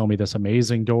tried to sell me this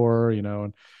amazing door,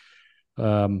 and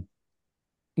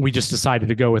we just decided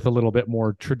to go with a little bit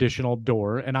more traditional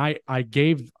door. And I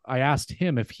asked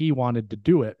him if he wanted to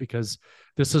do it, because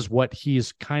this is what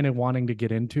he's kind of wanting to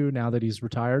get into now that he's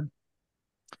retired.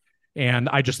 And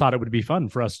I just thought it would be fun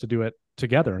for us to do it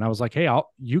together. And I was like, hey,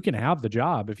 you can have the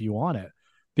job if you want it.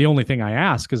 The only thing I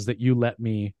ask is that you let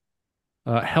me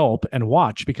help and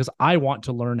watch, because I want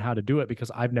to learn how to do it,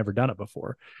 because I've never done it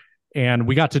before. And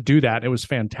we got to do that. It was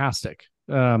fantastic.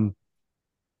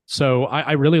 So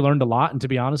I really learned a lot. And to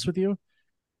be honest with you,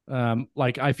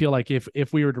 I feel like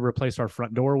if we were to replace our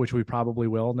front door, which we probably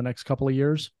will in the next couple of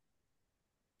years,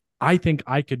 I think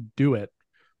I could do it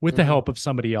with the help of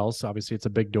somebody else. Obviously, it's a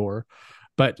big door,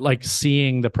 but like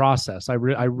seeing the process, I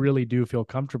really do feel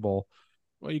comfortable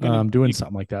doing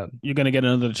something like that. You're going to get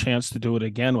another chance to do it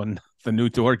again when the new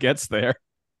door gets there.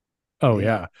 Oh,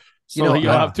 yeah. So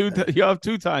you'll have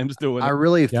two times doing it. I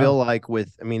really feel like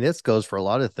this goes for a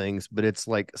lot of things, but it's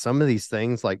like some of these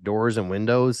things like doors and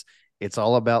windows, it's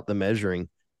all about the measuring.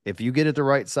 If you get it the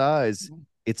right size,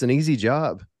 it's an easy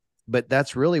job. But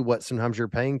that's really what sometimes you're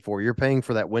paying for. You're paying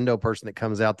for that window person that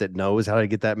comes out that knows how to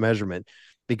get that measurement.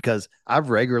 Because I've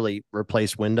regularly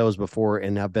replaced windows before,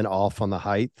 and I've been off on the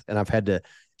height, and I've had to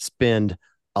spend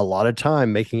a lot of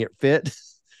time making it fit.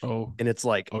 Oh, and it's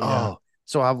like,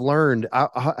 So I've learned,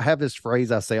 I have this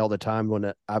phrase I say all the time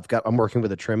when I'm working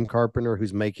with a trim carpenter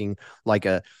who's making like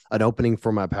an opening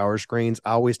for my power screens.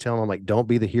 I always tell them, I'm like, don't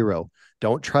be the hero.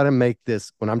 Don't try to make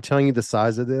this, when I'm telling you the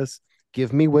size of this,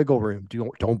 give me wiggle room.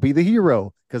 Don't be the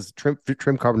hero. Because trim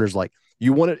carpenter's like,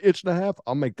 you want an inch and a half?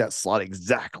 I'll make that slot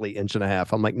exactly inch and a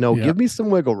half. I'm like, no, give me some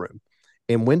wiggle room.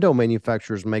 And window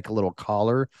manufacturers make a little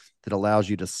collar that allows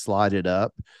you to slide it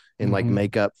up and like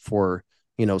make up for,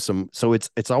 so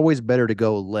it's always better to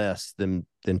go less than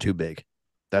too big.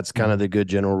 That's kind of the good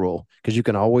general rule, because you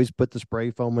can always put the spray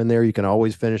foam in there. You can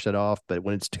always finish it off, but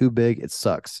when it's too big, it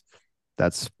sucks.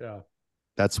 That's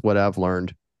what I've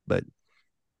learned. But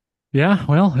yeah,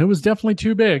 well, it was definitely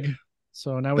too big.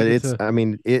 So now we as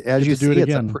you see,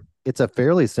 it's a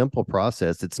fairly simple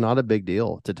process. It's not a big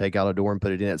deal to take out a door and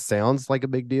put it in. It sounds like a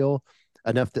big deal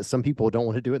enough that some people don't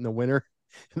want to do it in the winter.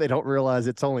 They don't realize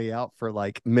it's only out for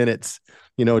like minutes,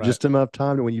 just enough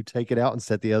time to when you take it out and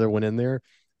set the other one in there.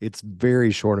 It's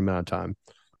very short amount of time,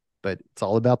 but it's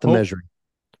all about the measuring.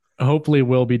 Hopefully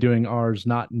we'll be doing ours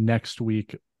not next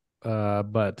week,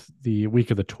 but the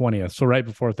week of the 20th. So right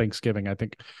before Thanksgiving, I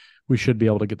think we should be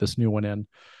able to get this new one in.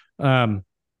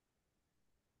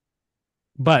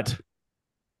 But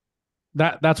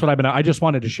that's what I've been. I just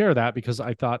wanted to share that because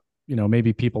I thought,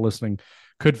 maybe people listening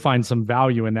could find some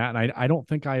value in that. And I don't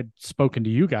think I had spoken to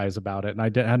you guys about it, and I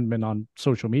hadn't been on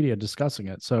social media discussing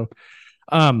it. So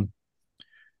I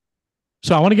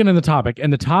want to get into the topic,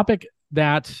 and the topic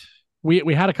that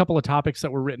we had a couple of topics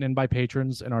that were written in by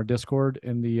patrons in our Discord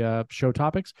in the show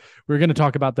topics. We were going to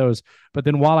talk about those, but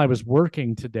then while I was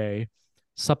working today,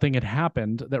 something had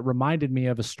happened that reminded me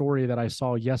of a story that I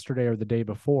saw yesterday or the day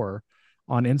before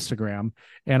on Instagram.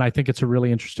 And I think it's a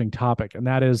really interesting topic. And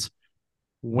that is,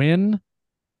 when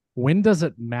does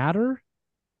it matter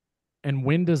and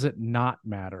when does it not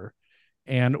matter?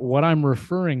 And what I'm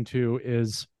referring to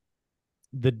is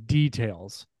the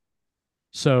details.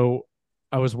 So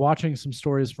I was watching some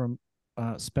stories from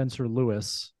Spencer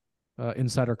Lewis,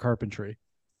 Insider Carpentry,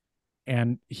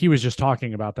 and he was just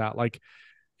talking about that. Like,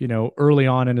 early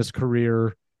on in his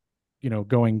career,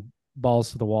 going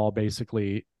balls to the wall,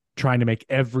 basically trying to make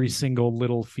every single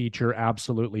little feature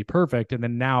absolutely perfect. And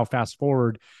then now fast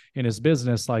forward in his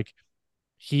business, like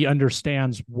he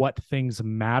understands what things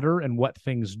matter and what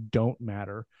things don't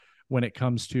matter when it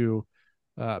comes to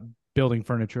building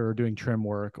furniture or doing trim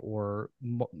work or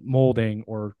molding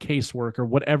or casework or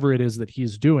whatever it is that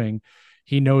he's doing.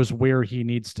 He knows where he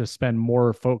needs to spend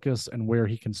more focus and where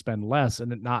he can spend less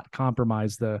and not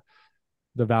compromise the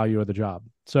value of the job.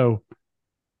 So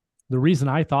the reason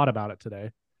I thought about it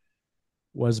today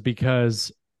was because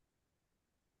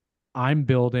I'm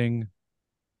building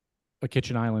a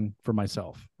kitchen island for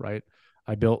myself, right?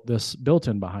 I built this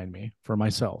built-in behind me for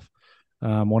myself.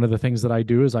 One of the things that I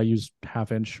do is I use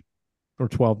 1/2-inch or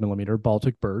 12 millimeter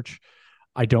Baltic birch.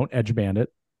 I don't edge band it.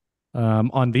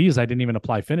 On these, I didn't even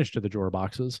apply finish to the drawer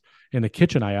boxes. In the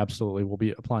kitchen, I absolutely will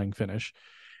be applying finish.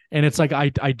 And it's like,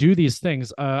 I do these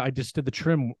things. I just did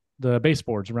the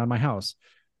baseboards around my house.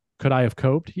 Could I have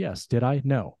coped? Yes. Did I?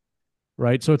 No.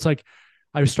 Right. So it's like,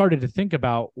 I started to think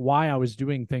about why I was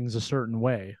doing things a certain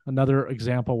way. Another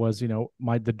example was,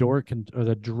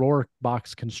 the drawer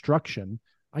box construction.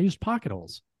 I used pocket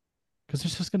holes because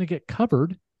it's just going to get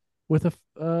covered with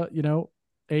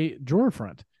a drawer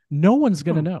front. No one's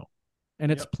going to know.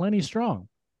 And it's plenty strong.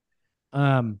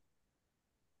 And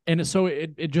so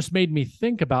it just made me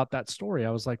think about that story.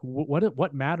 I was like,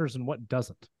 what matters and what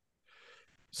doesn't?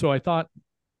 So I thought,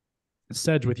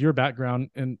 Sedge, with your background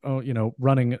in,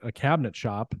 running a cabinet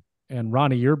shop, and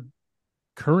Ronnie, your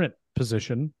current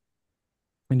position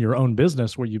in your own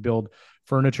business where you build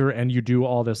furniture and you do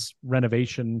all this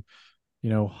renovation,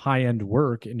 high-end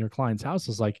work in your clients'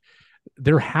 houses, like,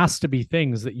 there has to be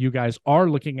things that you guys are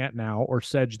looking at now, or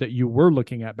Sedge, that you were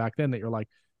looking at back then, that you're like,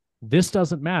 this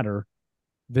doesn't matter.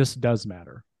 This does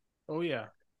matter. Oh yeah.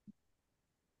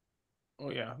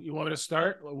 You want me to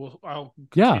start? I'll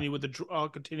continue with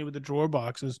the drawer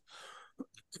boxes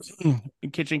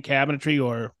and kitchen cabinetry,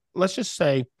 or let's just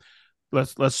say,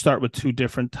 let's start with two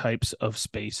different types of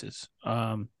spaces.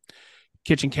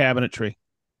 Kitchen cabinetry.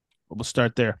 We'll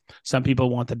start there. Some people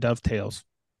want the dovetails,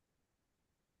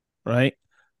 right?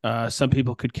 Some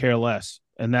people could care less,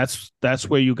 and that's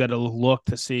where you got to look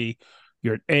to see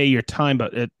your time,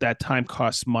 but that time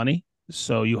costs money,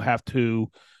 so you have to,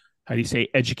 how do you say,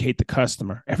 educate the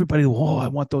customer. Everybody, I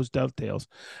want those dovetails.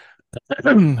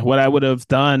 What I would have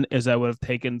done is I would have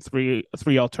taken three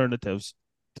alternatives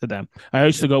to them. I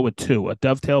used to go with two: a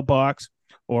dovetail box,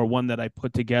 or one that I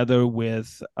put together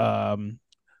with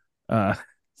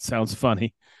sounds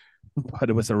funny, but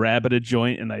it was a rabbited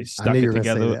joint, and I stuck it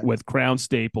together with crown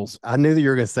staples. I knew that you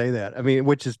were going to say that. I mean,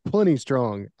 which is plenty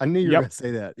strong. I knew you were going to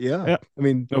say that. Yeah. Yep. I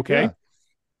mean, okay. Yeah.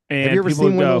 And have you ever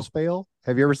seen one of those fail?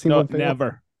 Have you ever seen one fail?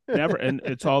 Never. Never. And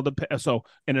it's all so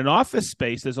in an office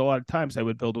space, there's a lot of times I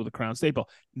would build with a crown staple.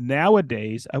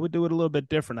 Nowadays, I would do it a little bit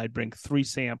different. I'd bring 3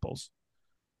 samples.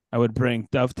 I would bring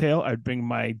dovetail. I'd bring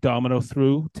my domino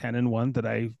through 10-in-1 that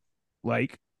I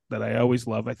like, that I always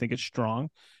love. I think it's strong.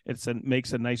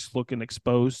 Makes a nice looking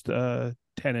exposed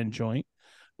 10-in joint,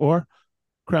 or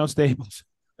crown staples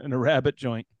and a rabbit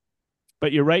joint.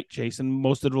 But you're right, Jason.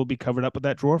 Most of it will be covered up with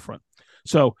that drawer front.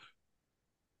 So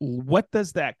what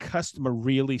does that customer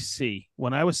really see?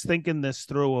 When I was thinking this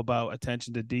through about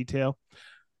attention to detail,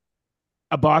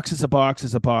 a box is a box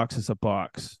is a box is a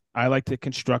box. I like to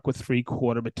construct with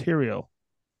 3/4 material,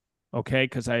 okay?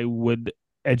 Because I would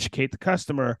educate the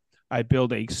customer. I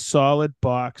build a solid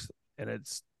box, and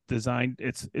it's designed.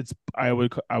 I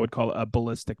would call it a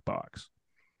ballistic box.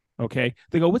 Okay,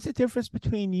 they go, what's the difference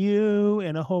between you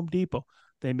and a Home Depot?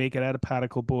 They make it out of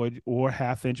particle board or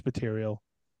 1/2-inch material.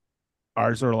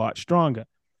 Ours are a lot stronger.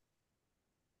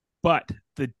 But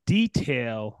the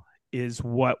detail is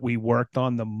what we worked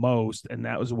on the most, and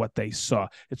that was what they saw.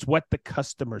 It's what the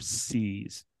customer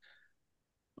sees.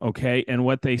 Okay, and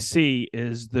what they see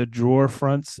is the drawer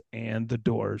fronts and the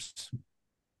doors.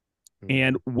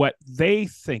 And what they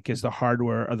think is the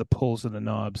hardware are the pulls and the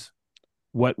knobs.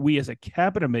 What we as a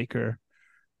cabinet maker,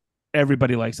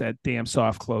 everybody likes that damn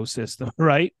soft close system,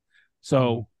 right?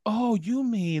 So, oh, you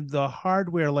mean the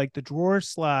hardware like the drawer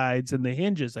slides and the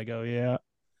hinges? I go, yeah.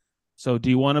 So do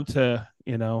you want them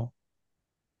to,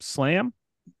 slam,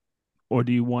 or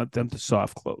do you want them to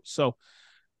soft close? So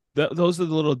those are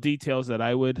the little details that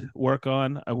I would work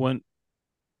on. I wouldn't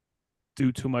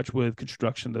do too much with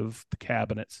construction of the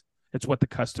cabinets. It's what the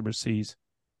customer sees.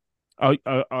 I'll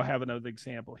have another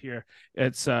example here.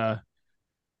 It's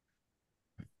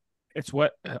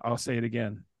what I'll say it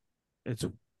again. It's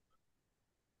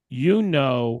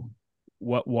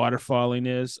what waterfalling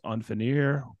is on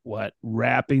veneer, what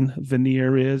wrapping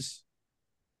veneer is,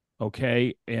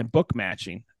 okay, and book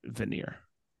matching veneer.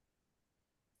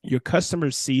 Your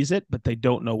customer sees it, but they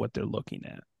don't know what they're looking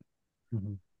at.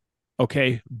 Mm-hmm.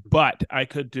 Okay, but I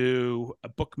could do a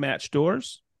book match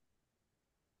doors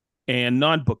and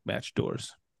non-book match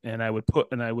doors. And I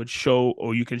would show,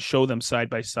 or you can show them side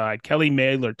by side. Kelly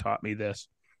Mailer taught me this.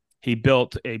 He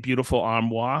built a beautiful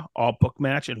armoire, all book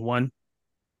match, in one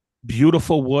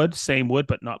beautiful wood, same wood,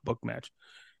 but not book match.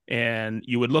 And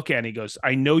you would look at it and he goes,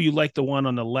 I know you like the one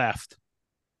on the left.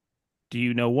 Do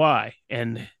you know why?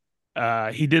 And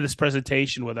he did this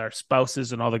presentation with our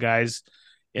spouses and all the guys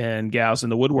and gals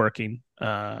in the woodworking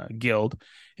guild.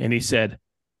 And he said,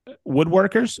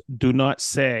 woodworkers do not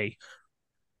say.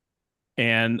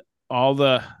 And all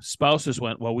the spouses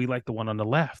went, well, we like the one on the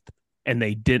left. And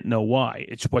they didn't know why.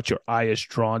 It's what your eye is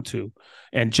drawn to.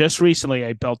 And just recently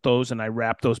I built those and I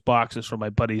wrapped those boxes for my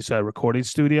buddy's recording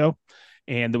studio.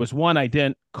 And there was one I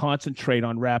didn't concentrate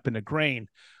on wrapping the grain.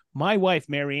 My wife,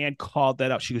 Marianne, called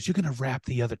that out. She goes, you're going to wrap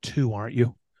the other 2, aren't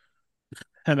you?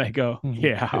 And I go,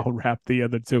 yeah, I'll wrap the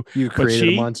other 2. You created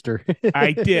a monster.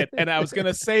 I did. And I was going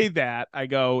to say that. I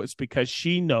go, it's because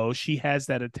she knows, she has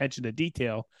that attention to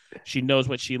detail. She knows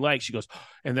what she likes. She goes,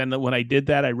 and then when I did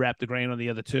that, I wrapped the grain on the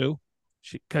other 2.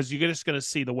 Because you're just going to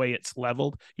see the way it's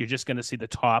leveled. You're just going to see the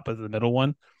top of the middle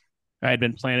one. I had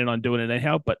been planning on doing it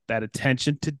anyhow, but that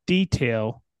attention to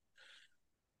detail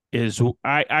is,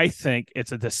 I think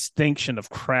it's a distinction of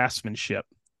craftsmanship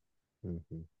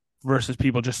versus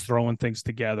people just throwing things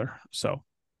together. So,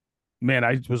 man,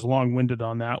 I was long-winded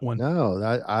on that one.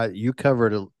 No, you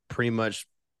covered pretty much.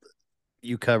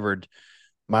 You covered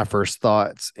my first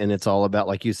thoughts, and it's all about,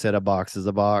 like you said, a box is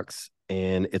a box.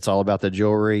 And it's all about the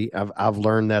jewelry. I've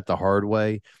learned that the hard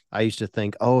way. I used to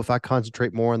think, oh, if I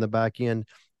concentrate more on the back end,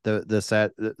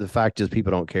 the fact is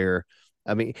people don't care.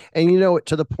 I mean, and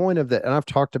to the point of that, and I've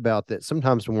talked about that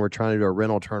sometimes when we're trying to do a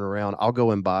rental turnaround, I'll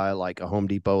go and buy like a Home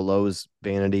Depot, Lowe's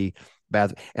vanity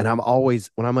bath. And I'm always,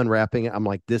 when I'm unwrapping it, I'm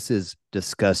like, this is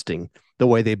disgusting the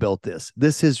way they built this.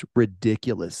 This is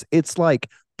ridiculous. It's like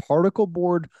particle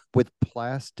board with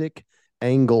plastic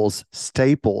angles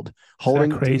stapled,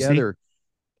 holding it together.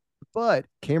 But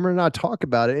Cameron and I talk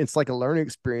about it. It's like a learning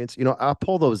experience. I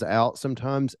pull those out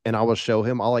sometimes and I will show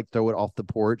him. I'll like throw it off the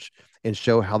porch and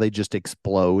show how they just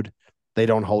explode. They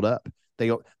don't hold up. They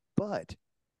go, but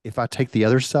if I take the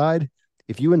other side,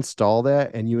 if you install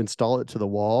that and you install it to the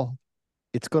wall,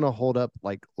 it's going to hold up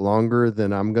like longer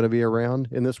than I'm going to be around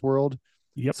in this world.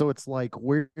 Yep. So it's like,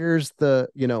 where's the,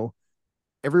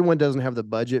 everyone doesn't have the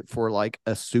budget for like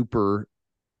a super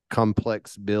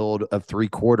complex build of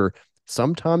 3/4,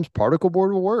 sometimes particle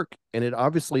board will work, and it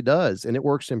obviously does. And it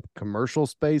works in commercial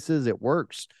spaces. It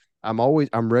works. I'm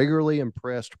regularly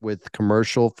impressed with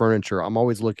commercial furniture. I'm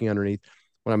always looking underneath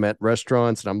when I'm at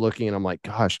restaurants and I'm looking and I'm like,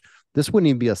 gosh, this wouldn't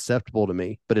even be acceptable to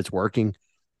me, but it's working.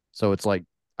 So it's like,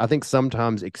 I think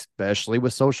sometimes, especially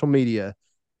with social media,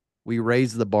 we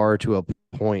raise the bar to a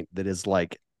point that is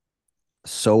like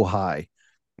so high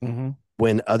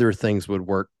when other things would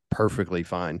work perfectly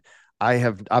fine.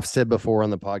 I've said before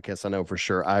on the podcast, I know for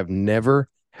sure, I've never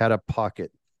had a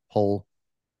pocket hole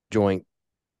joint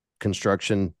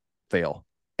construction fail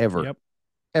ever. Yep.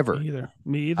 Ever.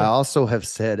 Me either. I also have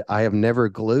said I have never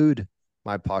glued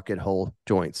my pocket hole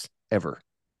joints ever.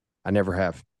 I never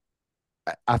have.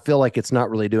 I feel like it's not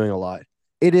really doing a lot.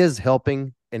 It is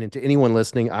helping. And to anyone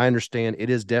listening, I understand it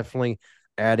is definitely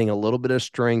adding a little bit of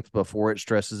strength before it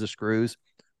stresses the screws.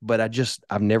 But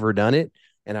I've never done it,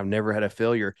 and I've never had a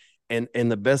failure. And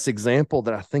the best example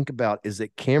that I think about is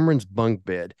that Cameron's bunk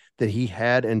bed that he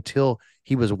had until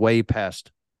he was way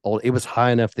past old. It was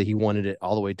high enough that he wanted it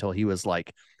all the way till he was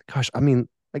like, gosh, I mean,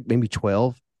 like maybe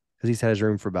 12, because he's had his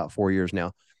room for about 4 years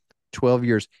now. 12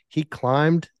 years. He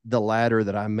climbed the ladder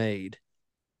that I made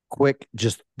quick,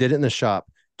 just did it in the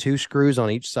shop. 2 screws on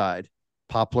each side,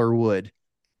 poplar wood,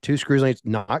 2 screws on each,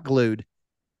 not glued.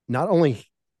 Not only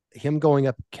him going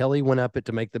up, Kelly went up it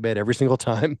to make the bed every single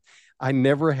time. I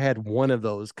never had one of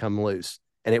those come loose.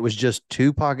 And it was just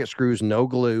 2 pocket screws, no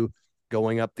glue,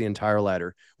 going up the entire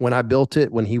ladder. When I built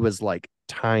it, when he was like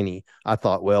tiny, I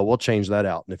thought, well, we'll change that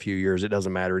out in a few years. It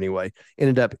doesn't matter anyway.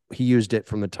 Ended up, he used it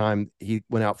from the time he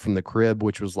went out from the crib,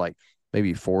 which was like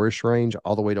maybe 4-ish range,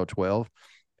 all the way to 12.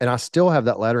 And I still have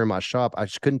that ladder in my shop. I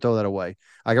just couldn't throw that away.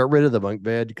 I got rid of the bunk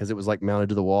bed because it was like mounted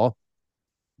to the wall,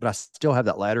 but I still have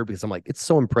that ladder because I'm like, it's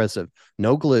so impressive.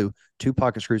 No glue, 2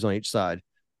 pocket screws on each side,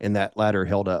 and that ladder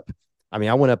held up. I mean,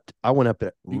 I went up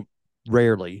it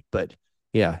rarely, but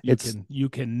yeah, you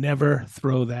can never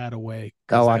throw that away.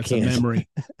 Oh, I can't. A memory.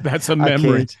 That's a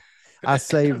memory. I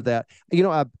saved that. You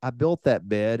know, I built that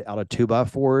bed out of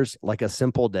 2x4s, like a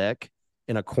simple deck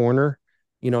in a corner.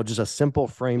 You know, just a simple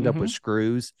framed up with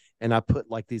screws. And I put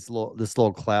like this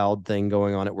little cloud thing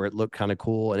going on it where it looked kind of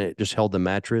cool, and it just held the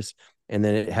mattress. And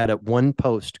then it had one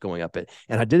post going up it.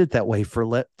 And I did it that way for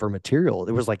material.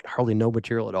 There was like hardly no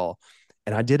material at all.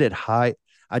 And I did it high.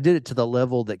 I did it to the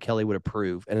level that Kelly would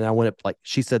approve. And I went up, like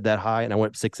she said, that high, and I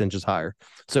went up 6 inches higher.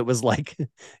 So it was like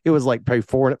probably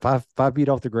 5 feet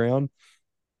off the ground.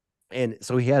 And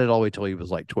so he had it all the way till he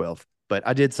was like 12. But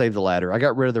I did save the ladder. I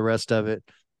got rid of the rest of it.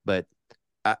 But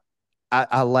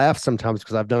I laugh sometimes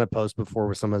because I've done a post before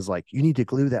where someone's like, you need to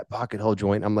glue that pocket hole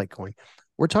joint. I'm like going,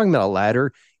 we're talking about a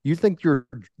ladder. You think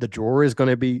the drawer is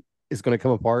going to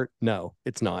come apart? No,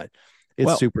 it's not.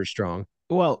 It's super strong.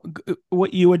 Well,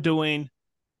 what you were doing,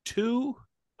 2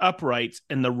 uprights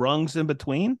and the rungs in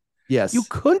between. Yes. You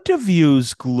couldn't have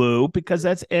used glue because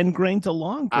that's end grain to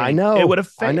long grain. I know. It would have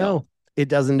failed. I know. It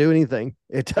doesn't do anything.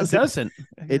 It doesn't.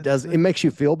 It does. It makes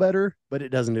you feel better, but it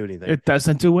doesn't do anything. It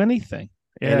doesn't do anything.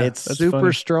 Yeah, and it's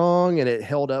super strong, and it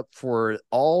held up for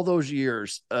all those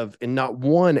years and not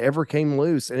one ever came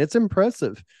loose. And it's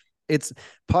impressive. It's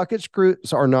pocket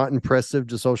screws are not impressive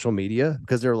to social media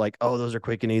because they're like, oh, those are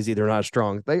quick and easy. They're not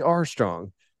strong. They are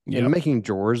strong. Yep. And making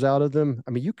drawers out of them.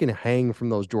 I mean, you can hang from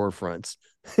those drawer fronts.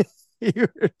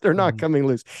 They're not coming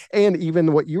loose. And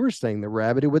even what you were saying, the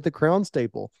rabbited with the crown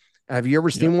staple. Have you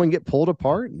ever seen one get pulled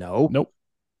apart? No. Nope.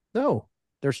 No,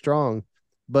 they're strong.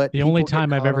 But the only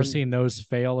time I've ever seen those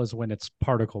fail is when it's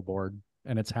particle board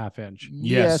and it's 1/2 inch.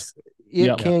 Yes,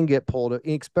 it can get pulled,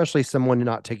 especially someone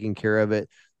not taking care of it.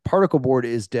 Particle board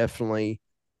is definitely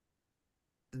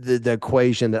the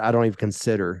equation that I don't even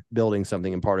consider building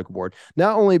something in particle board.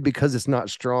 Not only because it's not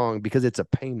strong, because it's a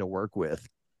pain to work with.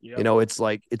 Yep. You know, it's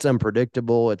like it's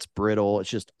unpredictable, it's brittle, it's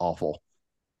just awful.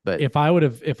 But if I would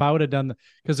have done,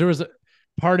 because there was a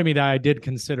part of me that I did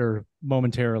consider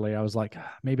momentarily, I was like,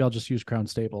 maybe I'll just use crown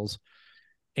staples,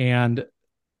 and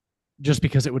just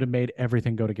because it would have made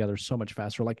everything go together so much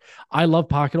faster. Like, I love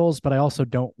pocket holes, but I also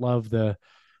don't love the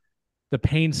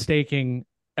painstaking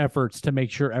efforts to make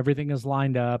sure everything is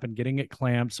lined up and getting it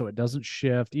clamped so it doesn't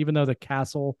shift. Even though the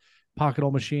Castle pocket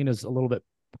hole machine is a little bit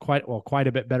quite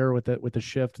a bit better with the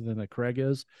shift than the Craig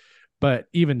is, but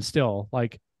even still,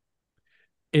 like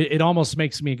it almost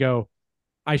makes me go,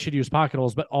 I should use pocket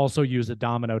holes, but also use a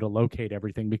domino to locate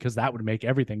everything, because that would make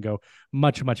everything go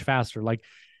much, much faster. Like,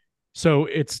 so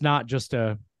it's not just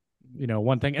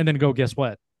one thing. And then guess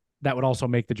what? That would also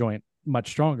make the joint much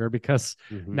stronger, because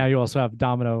now you also have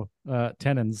domino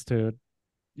tenons to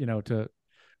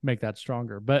make that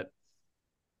stronger. But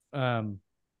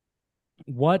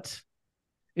what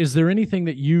is there anything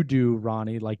that you do,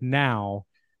 Ronnie, like now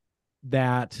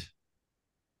that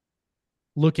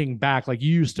looking back, like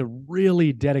you used to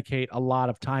really dedicate a lot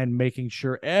of time making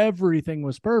sure everything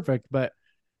was perfect, but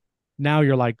now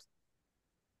you're like,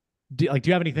 do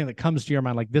you have anything that comes to your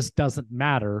mind like this doesn't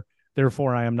matter,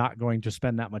 therefore I am not going to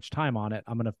spend that much time on it,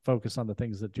 I'm going to focus on the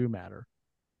things that do matter?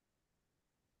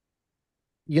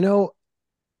 You know,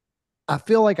 I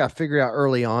feel like I figured out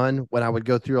early on when I would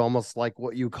go through almost like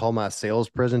what you call my sales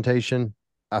presentation.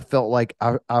 I felt like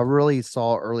I really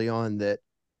saw early on that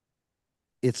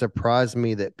it surprised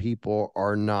me that people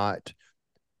are not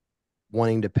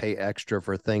wanting to pay extra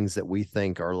for things that we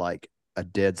think are like a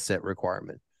dead set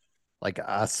requirement. Like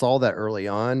I saw that early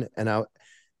on, and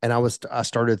I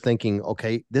started thinking,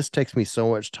 okay, this takes me so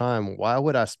much time. Why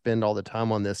would I spend all the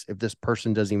time on this if this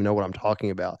person doesn't even know what I'm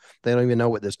talking about? They don't even know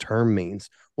what this term means.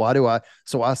 Why do I?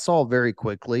 So I saw very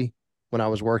quickly when I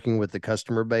was working with the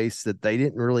customer base that they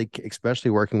didn't really,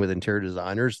 especially working with interior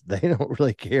designers, they don't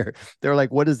really care. They're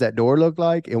like, what does that door look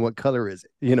like? And what color is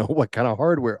it? You know, what kind of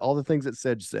hardware, all the things that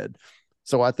said.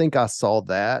 So I think I saw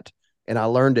that, and I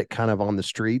learned it kind of on the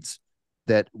streets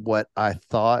that what I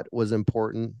thought was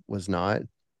important was not.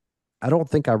 I don't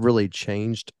think I really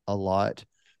changed a lot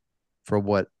for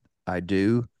what I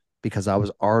do because I was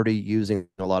already using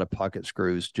a lot of pocket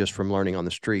screws just from learning on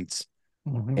the streets.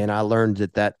 Mm-hmm. And I learned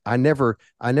that I never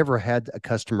had a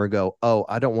customer go, "Oh,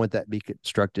 I don't want that be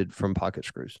constructed from pocket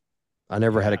screws." I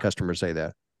never had a customer say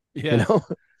that. Yeah. You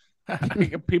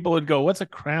know? People would go, "What's a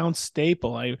crown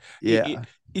staple?" Yeah.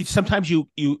 Sometimes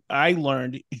I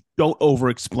learned, don't over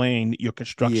explain your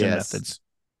construction methods.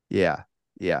 Yeah.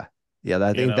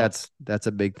 I think that's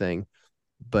a big thing.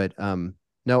 But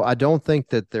no, I don't think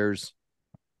that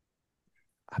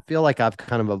I feel like I've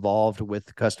kind of evolved with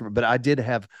the customer, but I did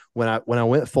have when I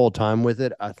went full time with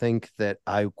it, I think that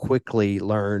I quickly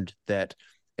learned that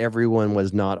everyone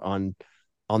was not on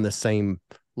the same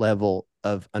level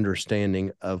of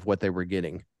understanding of what they were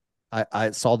getting.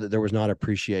 I saw that there was not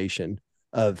appreciation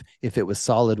of if it was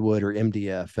solid wood or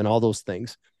MDF and all those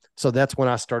things. So that's when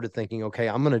I started thinking, okay,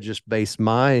 I'm going to just base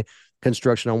my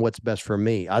construction on what's best for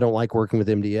me. I don't like working with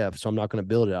MDF, so I'm not going to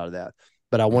build it out of that.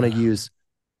 But I want to use,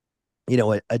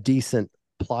 a decent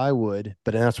plywood.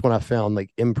 But that's when I found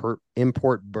like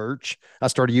import birch. I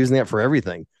started using that for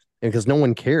everything, and because no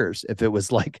one cares if it was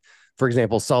like, for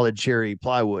example, solid cherry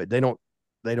plywood. They don't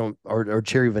or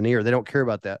cherry veneer. They don't care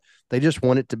about that. They just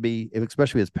want it to be,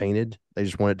 especially if it's painted. They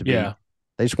just want it to be.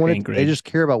 They just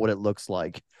care about what it looks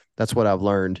like. That's what I've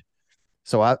learned.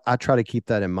 So I try to keep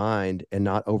that in mind and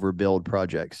not overbuild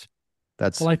projects.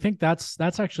 Well, I think that's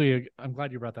actually, I'm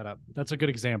glad you brought that up. That's a good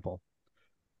example,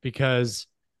 because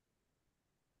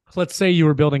let's say you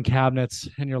were building cabinets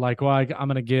and you're like, well, I'm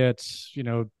going to get,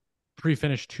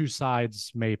 pre-finished two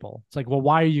sides maple. It's like, well,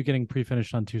 why are you getting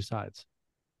pre-finished on two sides?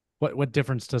 What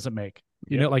difference does it make?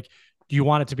 You know, like, do you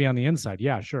want it to be on the inside?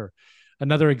 Yeah, sure.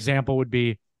 Another example would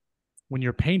be when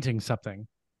you're painting something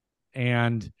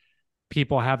and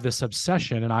people have this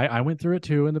obsession, and I went through it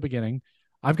too in the beginning.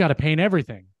 I've got to paint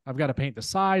everything. I've got to paint the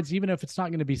sides, even if it's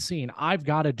not going to be seen. I've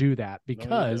got to do that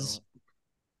because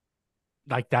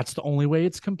like that's the only way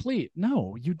it's complete.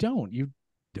 No, you don't.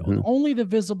 Only the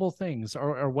visible things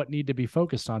are what need to be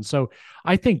focused on. So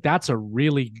I think that's a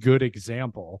really good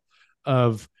example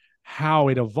of how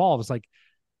it evolves. Like,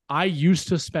 I used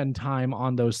to spend time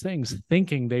on those things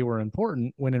thinking they were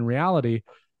important when in reality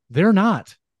they're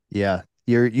not. Yeah.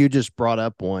 You just brought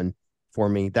up one for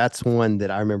me. That's one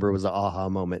that I remember was an aha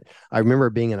moment. I remember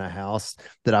being in a house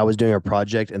that I was doing a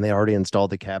project and they already installed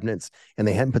the cabinets and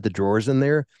they hadn't put the drawers in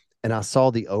there. And I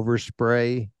saw the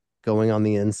overspray going on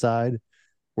the inside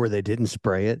where they didn't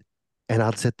spray it. And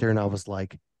I'd sit there and I was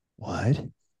like, what?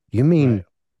 You mean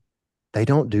they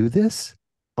don't do this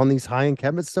on these high-end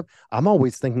cabinet stuff? I'm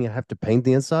always thinking I have to paint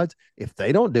the insides. If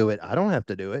they don't do it, I don't have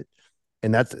to do it.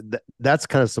 And that's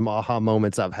kind of some aha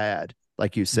moments I've had.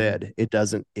 Like you said, it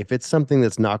doesn't, if it's something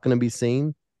that's not going to be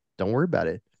seen, don't worry about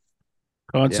it.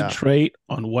 Concentrate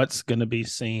on what's going to be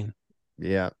seen.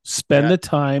 Yeah. Spend the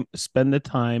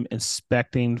time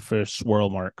inspecting for swirl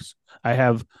marks. I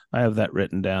have that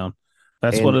written down.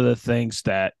 That's one of the things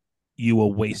that you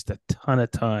will waste a ton of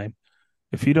time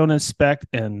if you don't inspect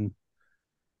and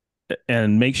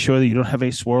make sure that you don't have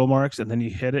any swirl marks, and then you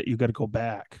hit it, you got to go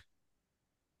back.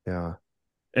 Yeah.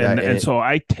 And so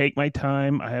I take my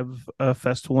time. I have a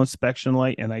festival inspection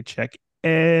light and I check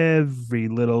every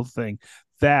little thing.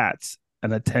 That's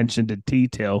an attention to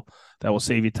detail that will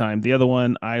save you time. The other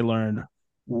one I learned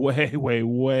way, way,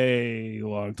 way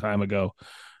long time ago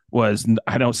was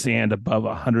I don't sand above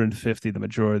 150 the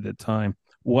majority of the time.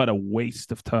 what a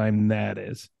waste of time that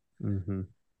is. Mm-hmm.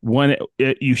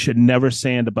 You should never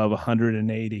sand above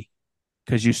 180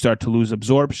 because you start to lose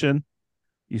absorption,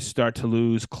 you start to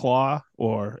lose claw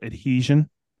or adhesion,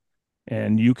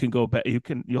 and you can go back.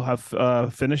 You'll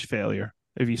have finish failure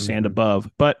if you sand above.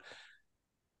 But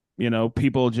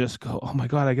people just go, oh my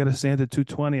God, I got to sand at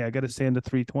 220. I got to sand at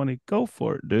 320. Go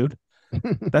for it, dude.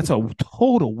 That's a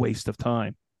total waste of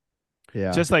time.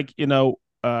 Yeah. Just like,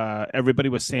 everybody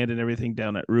was sanding everything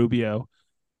down at Rubio.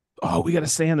 Oh, we got to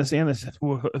sand this.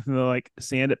 Like,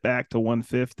 sand it back to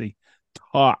 150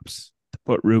 tops to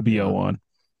put Rubio on.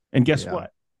 And guess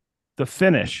what? The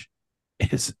finish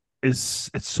is it's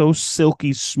so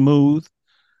silky smooth.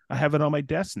 I have it on my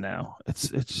desk now.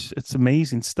 It's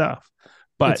amazing stuff.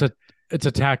 But it's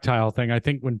a tactile thing. I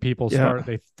think when people start,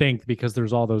 they think because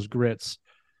there's all those grits.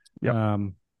 Yep.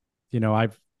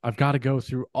 I've got to go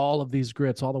through all of these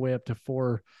grits all the way up to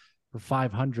 400 or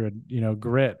 500,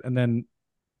 grit. And then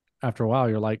after a while,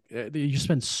 you're like, you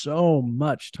spend so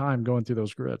much time going through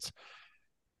those grits.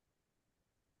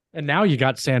 And now you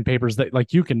got sandpapers that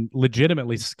like you can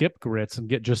legitimately skip grits and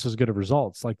get just as good of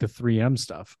results, like the 3M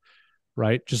stuff,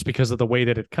 right? Just because of the way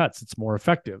that it cuts, it's more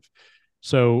effective.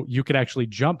 So you could actually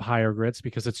jump higher grits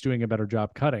because it's doing a better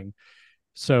job cutting.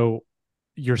 So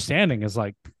your sanding is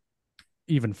like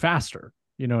even faster.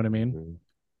 You know what I mean?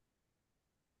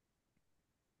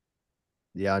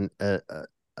 Yeah.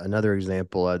 Another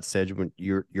example, I'd said when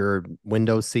your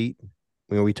window seat,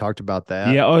 when we talked about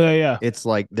that. Yeah. Oh, yeah. It's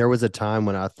like there was a time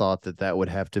when I thought that would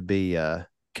have to be a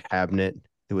cabinet.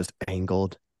 It was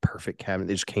angled, perfect cabinet.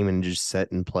 They just came in and just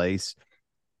set in place.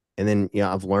 And then,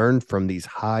 I've learned from these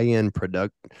high-end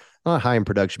not high-end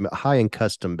production, but high-end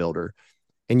custom builder.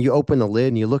 And you open the lid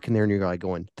and you look in there and you're like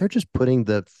going, they're just putting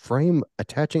the frame,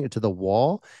 attaching it to the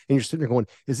wall. And you're sitting there going,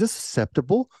 is this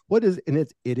acceptable? What is, and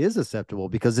it is acceptable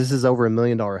because this is over $1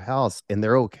 million house and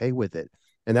they're okay with it.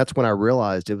 And that's when I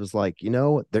realized it was like,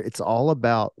 it's all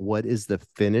about what is the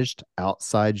finished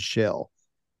outside shell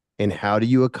and how do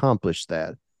you accomplish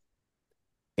that?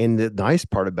 And the nice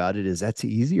part about it is that's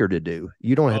easier to do.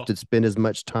 You don't have to spend as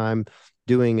much time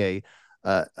doing a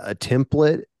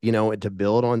template, to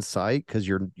build on site because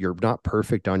you're not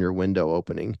perfect on your window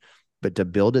opening, but to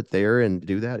build it there and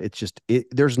do that,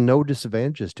 there's no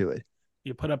disadvantages to it.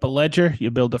 You put up a ledger,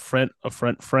 you build a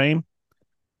front frame,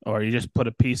 or you just put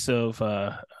a piece of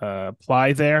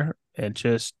ply there and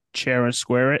just chair and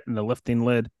square it in the lifting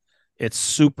lid. It's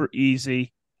super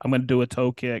easy. I'm going to do a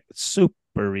toe kick. It's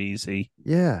super easy.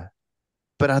 Yeah.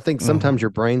 But I think sometimes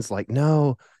your brain's like,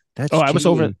 no, that's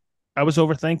cheating. I was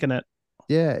overthinking it.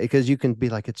 Yeah, because you can be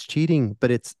like, it's cheating,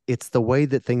 but it's the way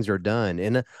that things are done.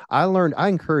 And I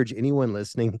encourage anyone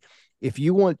listening, if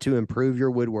you want to improve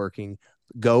your woodworking,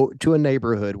 go to a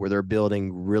neighborhood where they're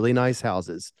building really nice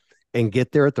houses and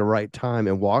get there at the right time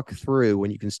and walk through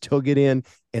when you can still get in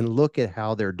and look at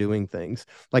how they're doing things.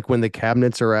 Like when the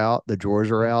cabinets are out, the drawers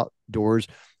are out, doors,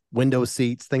 window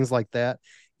seats, things like that.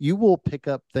 You will pick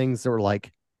up things that are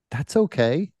like, that's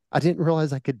okay. I didn't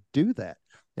realize I could do that.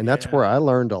 And that's where I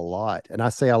learned a lot. And I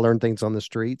say I learned things on the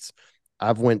streets.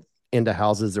 I've went into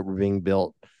houses that were being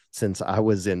built since I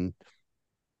could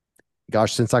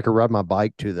ride my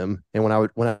bike to them. And when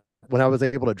I was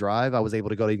able to drive, I was able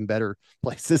to go to even better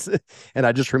places. And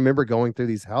I just remember going through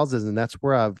these houses, and that's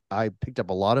where I picked up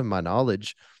a lot of my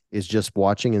knowledge is just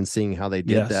watching and seeing how they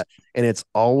did that. And it's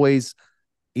always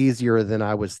easier than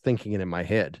I was thinking it in my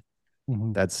head.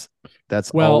 Mm-hmm. That's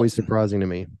always surprising to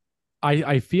me.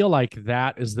 I feel like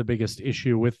that is the biggest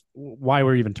issue with why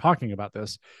we're even talking about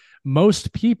this.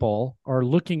 Most people are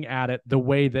looking at it the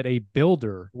way that a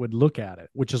builder would look at it,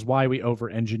 which is why we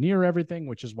over-engineer everything,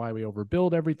 which is why we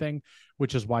overbuild everything,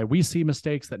 which is why we see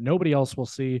mistakes that nobody else will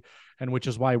see, and which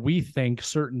is why we think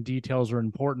certain details are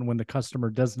important when the customer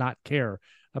does not care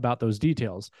about those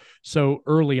details. So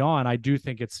early on, I do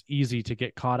think it's easy to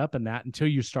get caught up in that until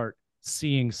you start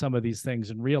seeing some of these things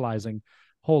and realizing,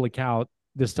 holy cow,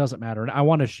 this doesn't matter. And I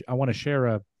want to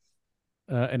share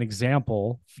an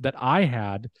example that I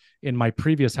had in my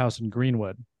previous house in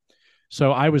Greenwood.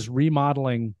 So I was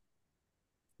remodeling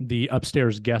the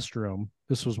upstairs guest room.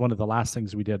 This was one of the last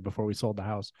things we did before we sold the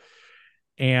house.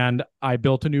 And I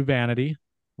built a new vanity,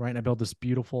 right? And I built this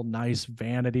beautiful, nice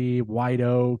vanity, white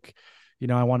oak.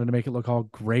 I wanted to make it look all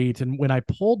great. And when I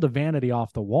pulled the vanity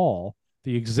off the wall,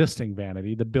 the existing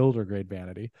vanity, the builder grade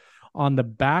vanity, on the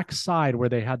back side where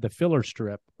they had the filler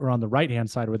strip, or on the right-hand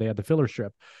side where they had the filler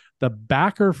strip, the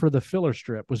backer for the filler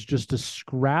strip was just a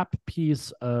scrap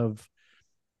piece of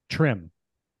trim,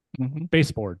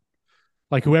 baseboard.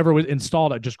 Like whoever was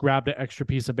installed it just grabbed an extra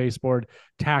piece of baseboard,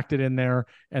 tacked it in there,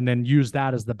 and then used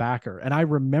that as the backer. And I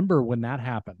remember when that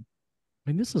happened. I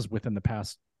mean, this is within the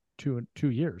past two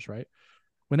years, right?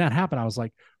 When that happened, I was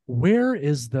like,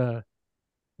 where's the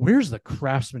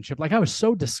craftsmanship? Like I was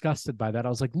so disgusted by that. I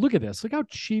was like, look at this. Look how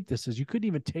cheap this is. You couldn't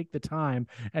even take the time.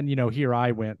 And, here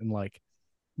I went and like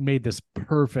made this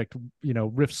perfect,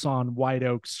 Riffson white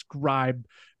oak scribe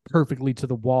perfectly to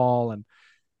the wall.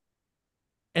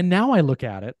 And now I look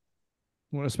at it,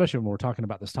 especially when we're talking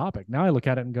about this topic. Now I look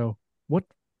at it and go,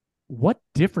 what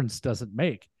difference does it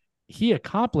make? He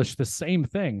accomplished the same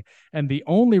thing. And the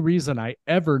only reason I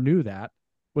ever knew that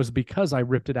was because I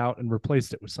ripped it out and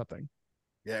replaced it with something.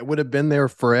 Yeah, it would have been there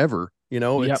forever.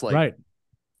 It's like, right.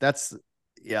 That's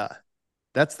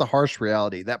the harsh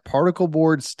reality. That particle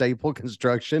board staple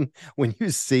construction, when you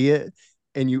see it,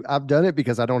 and I've done it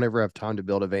because I don't ever have time to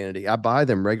build a vanity. I buy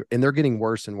them and they're getting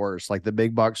worse and worse. Like the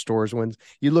big box stores ones,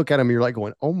 you look at them, you're like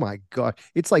going, oh my God,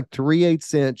 it's like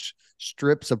 3/8 inch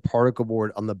strips of particle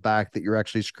board on the back that you're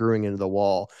actually screwing into the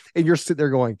wall. And you're sitting there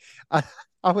going, I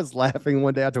was laughing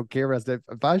one day. I told Kara, I said,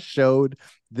 if I showed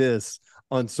this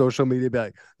on social media, be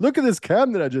like, look at this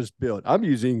cabinet I just built. I'm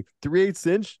using 3/8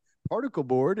 inch particle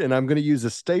board, and I'm going to use a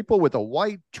staple with a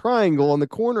white triangle on the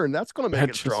corner, and that's going to make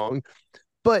it strong.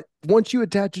 But once you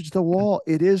attach it to the wall,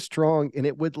 it is strong, and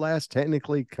it would last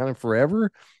technically kind of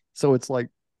forever. So it's like,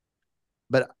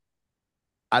 but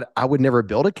I would never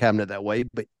build a cabinet that way,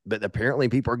 but apparently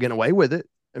people are getting away with it.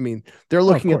 I mean, they're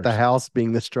looking at the house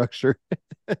being the structure.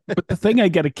 But the thing I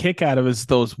get a kick out of is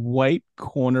those white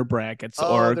corner brackets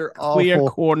or clear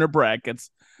corner brackets.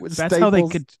 That's staples. How they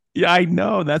could. Yeah, I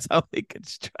know. That's how they could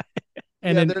strike.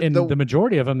 And in the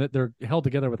majority of them, that they're held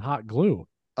together with hot glue.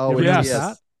 Oh,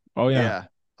 yes. Oh, yeah.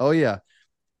 Oh, yeah.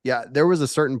 Yeah, there was a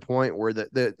certain point where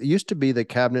it used to be the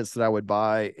cabinets that I would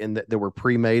buy and that were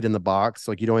pre-made in the box.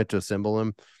 Like you don't have to assemble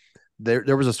them.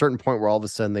 There was a certain point where all of a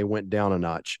sudden they went down a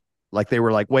notch. Like they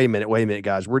were like, wait a minute,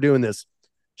 guys, we're doing this.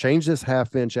 Change this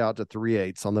 1/2 inch out to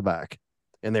 3/8 on the back.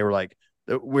 And they were like,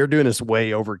 we're doing this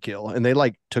way overkill. And they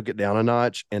like took it down a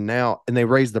notch and they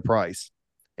raised the price.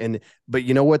 But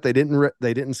you know what? They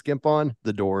didn't skimp on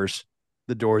the doors.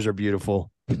 The doors are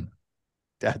beautiful.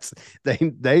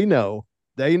 They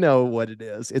know what it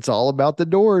is. It's all about the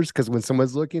doors. Because when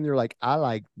someone's looking, they're like, I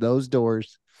like those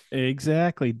doors.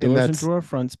 Exactly. Doors and drawer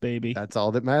fronts, baby. That's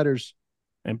all that matters.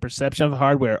 And perception of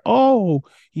hardware. Oh,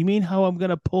 you mean how I'm going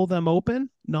to pull them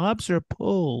open? Knobs or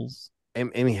pulls? I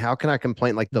mean, how can I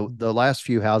complain? Like the last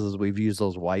few houses we've used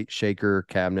those white shaker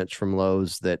cabinets from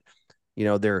Lowe's that,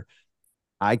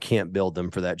 I can't build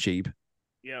them for that cheap.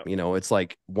 Yeah. It's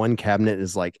like one cabinet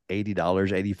is like $80,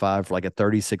 $85 for like a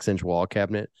 36-inch wall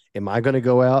cabinet. Am I going to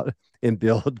go out and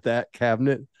build that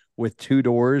cabinet with 2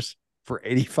 doors for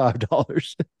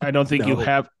 $85? I don't think you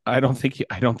have. I don't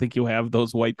think you have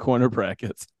those white corner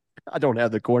brackets. I don't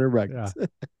have the corner brackets.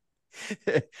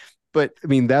 Yeah. But I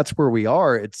mean, that's where we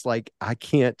are. It's like I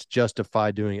can't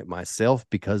justify doing it myself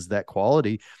because that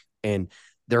quality, and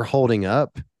they're holding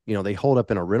up. They hold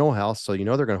up in a rental house, so they're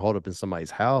going to hold up in somebody's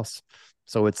house.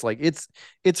 So it's like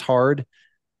it's hard,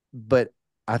 but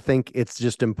I think it's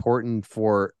just important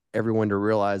for everyone to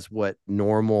realize what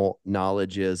normal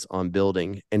knowledge is on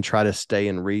building and try to stay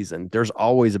in reason. There's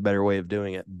always a better way of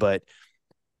doing it, but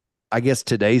I guess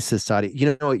today's society,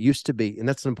 it used to be, and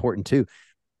that's important too.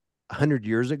 100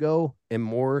 years ago and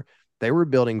more, they were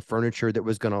building furniture that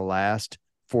was going to last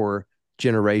for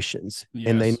generations. Yes.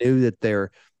 And they knew that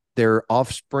their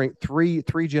offspring, three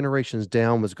generations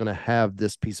down, was going to have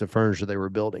this piece of furniture they were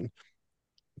building.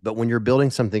 But when you're building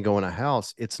something going a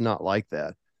house, it's not like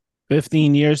that.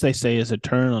 15 years, they say, is a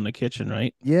turn on the kitchen,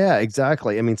 right? Yeah,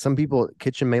 exactly. I mean, some people,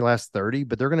 kitchen may last 30,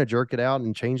 but they're going to jerk it out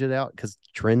and change it out because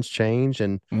trends change.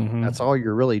 And that's all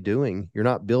you're really doing. You're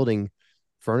not building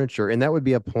furniture. And that would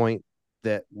be a point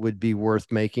that would be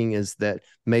worth making, is that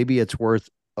maybe it's worth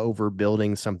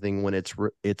overbuilding something when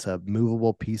it's a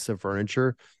movable piece of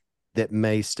furniture that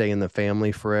may stay in the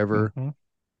family forever.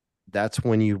 That's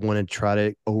when you want to try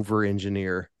to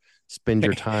over-engineer, spend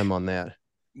your time on that.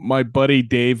 My buddy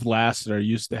Dave Lassiter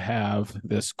used to have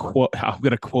this quote. I'm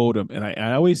going to quote him, and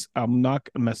I'm not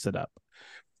going to mess it up.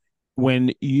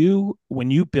 When you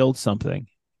build something,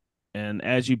 and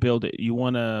as you build it, you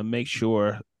want to make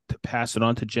sure to pass it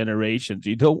on to generations.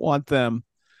 You want them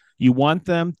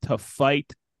to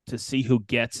fight to see who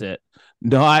gets it,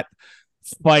 not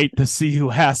fight to see who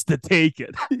has to take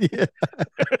it. Yeah.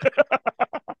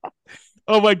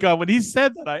 Oh my God. When he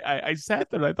said that, I sat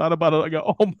there and I thought about it. I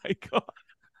go, oh my God.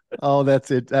 Oh,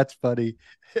 that's it. That's funny.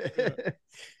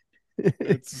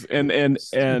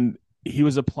 And he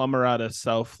was a plumber out of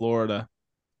South Florida.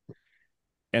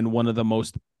 and one of the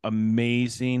most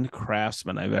amazing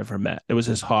craftsmen I've ever met. It was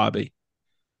his hobby,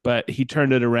 but he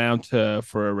turned it around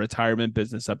for a retirement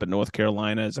business up in North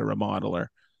Carolina as a remodeler,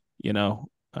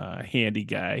 handy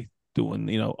guy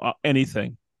doing,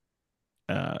 anything,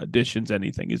 additions,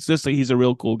 anything. It's just like he's a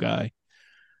real cool guy.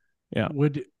 Yeah.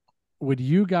 Would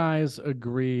you guys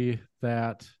agree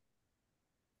that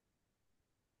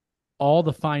all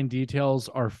the fine details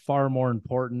are far more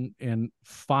important in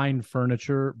fine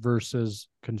furniture versus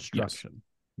construction?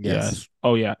 Yes.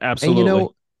 Oh yeah, absolutely.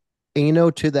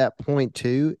 And to that point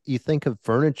too, you think of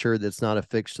furniture that's not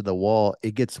affixed to the wall,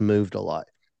 it gets moved a lot.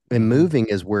 And moving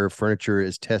is where furniture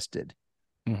is tested.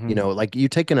 Like you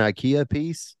take an IKEA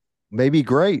piece, maybe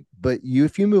great, but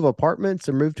if you move apartments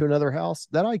or move to another house,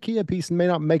 that IKEA piece may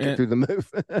not make it through the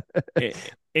move.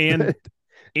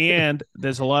 And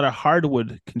there's a lot of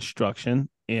hardwood construction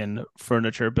in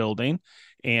furniture building,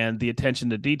 and the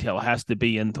attention to detail has to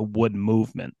be in the wood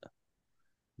movement.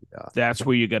 Yeah. That's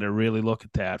where you got to really look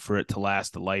at that for it to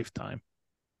last a lifetime.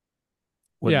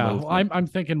 I'm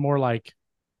thinking more like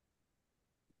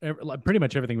pretty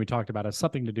much everything we talked about has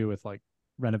something to do with like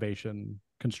renovation,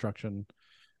 construction.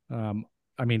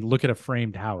 Look at a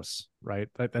framed house, right?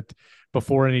 That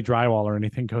before any drywall or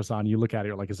anything goes on, you look at it,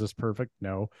 you're like, is this perfect?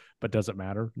 No. But does it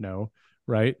matter? No.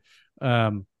 Right.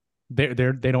 They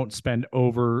don't spend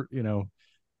over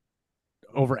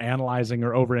analyzing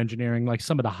or over engineering like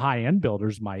some of the high end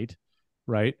builders might.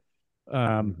 Right.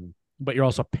 But you're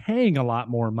also paying a lot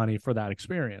more money for that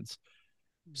experience.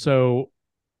 So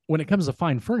when it comes to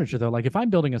fine furniture though, like if I'm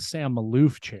building a Sam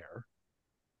Maloof chair,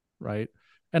 right,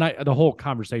 and the whole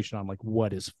conversation on like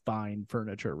what is fine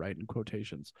furniture, right, in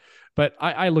quotations, but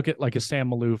I look at like a Sam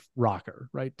Maloof rocker,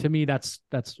 right? To me, that's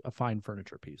a fine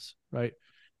furniture piece, right?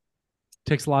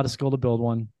 Takes a lot of skill to build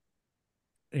one,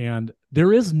 and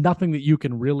there is nothing that you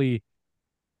can really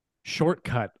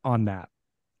shortcut on that.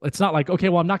 It's not like, okay,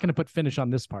 well, I'm not going to put finish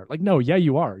on this part. Like, no, yeah,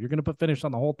 you are. You're going to put finish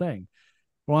on the whole thing.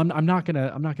 Well, I'm not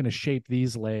gonna shape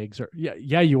these legs, or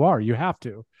yeah, you are. You have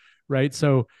to, right?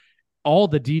 So all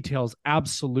the details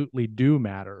absolutely do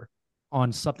matter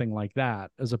on something like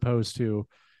that, as opposed to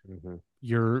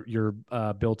your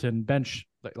built-in bench,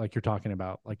 like you're talking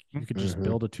about. Like you could just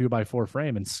build a 2x4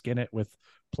 frame and skin it with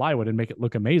plywood and make it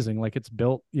look amazing, like it's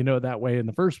built, that way in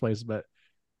the first place. But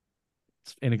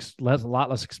it's a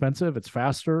lot less expensive. It's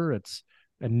faster. And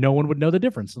no one would know the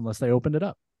difference unless they opened it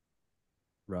up.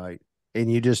 Right. And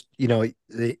you just,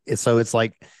 so it's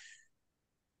like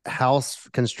house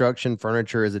construction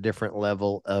furniture is a different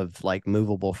level of like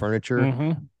movable furniture.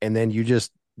 And then you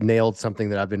just nailed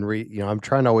something that I've been I'm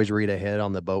trying to always read ahead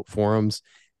on the boat forums.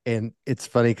 And it's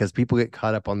funny because people get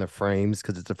caught up on the frames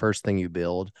because it's the first thing you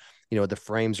build. The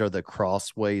frames are the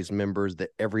crossways members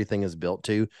that everything is built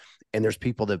to. And there's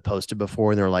people that posted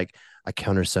before and they're like, I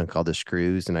countersunk all the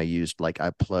screws and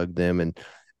I plugged them, and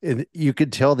you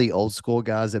could tell the old school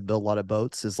guys that build a lot of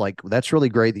boats is like, that's really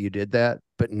great that you did that,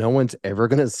 but no one's ever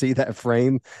going to see that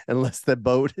frame unless the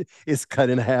boat is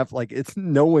cut in half. Like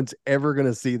no one's ever going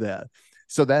to see that.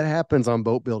 So that happens on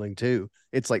boat building too.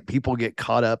 It's like people get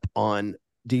caught up on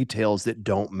details that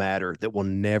don't matter, that will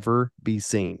never be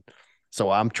seen. So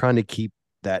I'm trying to keep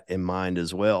that in mind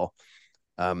as well.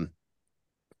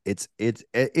 It's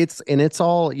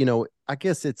all, I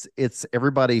guess it's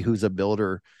everybody who's a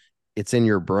builder. It's in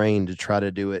your brain to try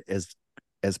to do it as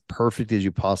perfect as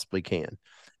you possibly can.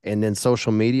 And then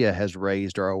social media has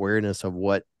raised our awareness of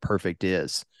what perfect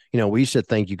is. We used to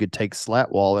think you could take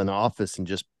slat wall in an office and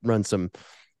just run some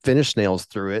finish nails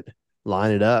through it,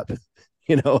 line it up,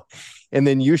 and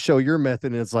then you show your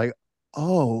method and it's like,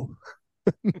 oh,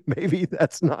 maybe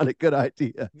that's not a good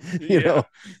idea.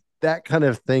 That kind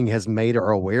of thing has made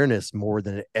our awareness more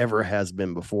than it ever has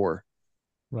been before.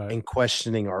 Right. And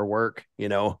questioning our work,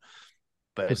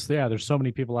 but there's so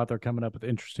many people out there coming up with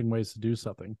interesting ways to do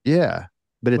something. Yeah.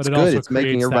 But it's good. It's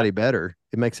making everybody better.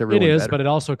 It makes everyone better. But it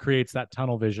also creates that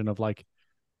tunnel vision of like,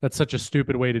 that's such a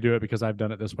stupid way to do it because I've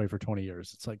done it this way for 20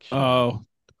 years. It's like,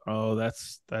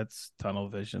 that's tunnel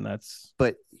vision.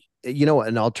 But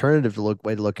an alternative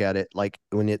way to look at it, like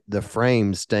when the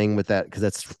frame staying with that, because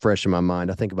that's fresh in my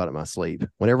mind. I think about it in my sleep.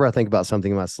 Whenever I think about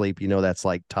something in my sleep, that's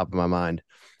like top of my mind.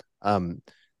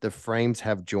 The frames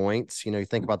have joints. You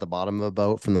think about the bottom of a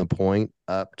boat from the point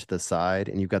up to the side,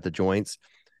 and you've got the joints.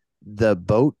 The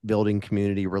boat building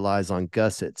community relies on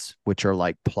gussets, which are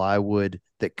like plywood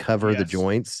that cover the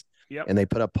joints. Yep. And they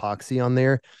put epoxy on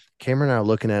there. Cameron and I are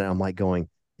looking at it. I'm like going,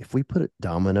 if we put a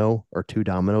domino or two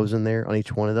dominoes in there on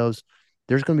each one of those,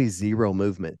 there's going to be zero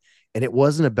movement. And it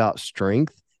wasn't about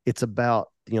strength. It's about,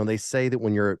 they say that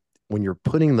when you're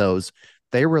putting those,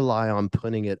 they rely on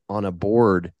putting it on a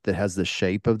board that has the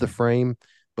shape of the frame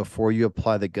before you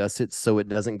apply the gussets so it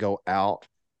doesn't go out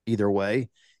either way.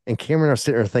 And Cameron are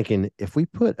sitting there thinking, if we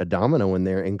put a domino in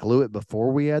there and glue it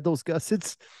before we add those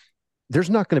gussets, there's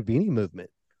not going to be any movement.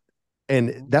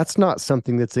 And that's not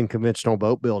something that's in conventional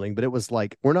boat building, but it was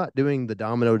like, we're not doing the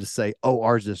domino to say, oh,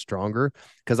 ours is stronger.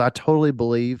 Because I totally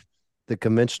believe the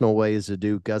conventional way is to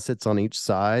do gussets on each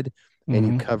side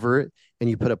and you cover it and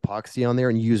you put epoxy on there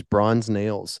and you use bronze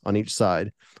nails on each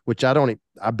side, which I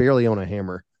barely own a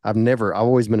hammer. I've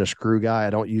always been a screw guy. I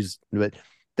don't use, but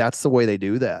that's the way they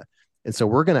do that. And so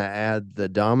we're going to add the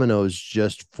dominoes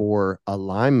just for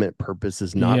alignment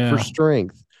purposes, not for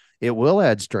strength. It will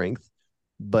add strength,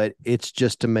 but it's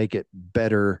just to make it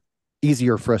better,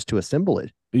 easier for us to assemble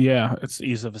it. Yeah, it's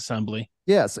ease of assembly.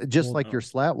 Yes, just like your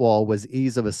slat wall was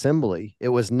ease of assembly. It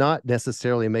was not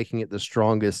necessarily making it the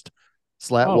strongest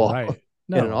slat wall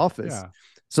in an office. Yeah.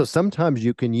 So sometimes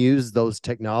you can use those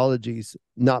technologies,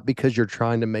 not because you're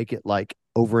trying to make it like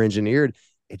over-engineered.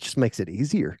 It just makes it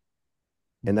easier.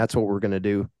 And that's what we're going to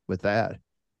do with that.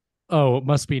 Oh, it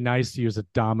must be nice to use a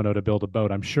domino to build a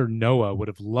boat. I'm sure Noah would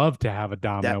have loved to have a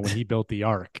domino when he built the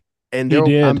Ark. And he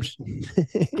did.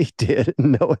 He did.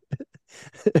 No.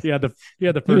 Yeah, the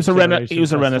first he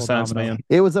was a Renaissance domino. man.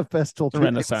 It was a Festool.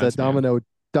 Renaissance. It was a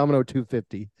domino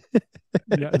 250.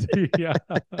 Yeah.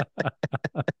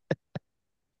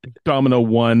 Domino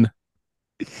 1.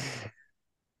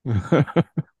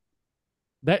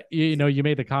 That, you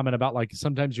made the comment about like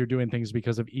sometimes you're doing things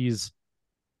because of ease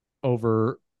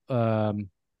over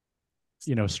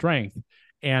strength.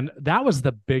 And that was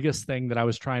the biggest thing that I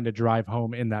was trying to drive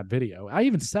home in that video. I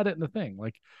even said it in the thing.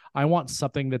 Like, I want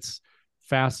something that's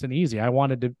fast and easy. I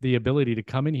wanted the ability to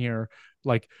come in here,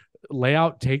 like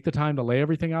take the time to lay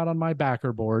everything out on my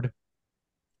backer board.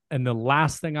 And the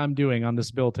last thing I'm doing on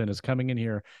this built-in is coming in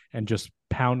here and just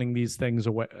pounding these things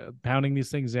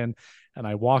in. And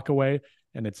I walk away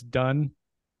and it's done.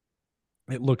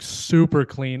 It looks super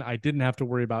clean. I didn't have to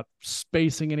worry about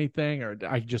spacing anything, or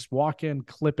I just walk in,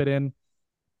 clip it in.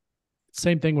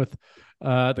 Same thing with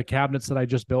the cabinets that I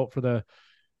just built for the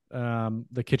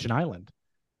kitchen island.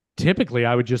 Typically,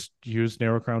 I would just use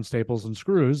narrow crown staples and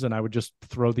screws, and I would just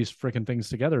throw these freaking things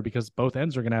together because both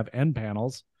ends are going to have end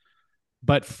panels.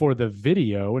 But for the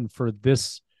video and for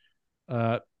this,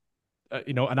 an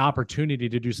opportunity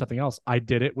to do something else, I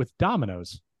did it with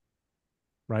dominoes.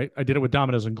 Right? I did it with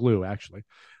dominoes and glue, actually.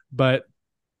 But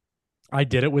I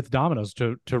did it with dominoes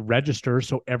to register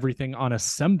so everything on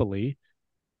assembly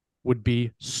would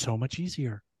be so much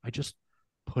easier. I just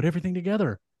put everything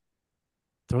together,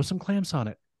 throw some clamps on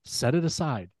it, set it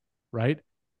aside, right?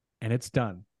 And it's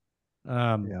done.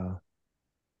 Yeah,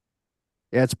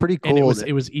 it's pretty cool. And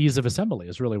it was ease of assembly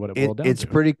is really what it boiled down to. It's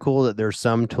pretty cool that there's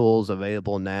some tools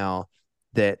available now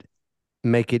that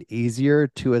make it easier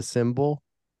to assemble,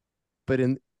 but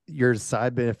in your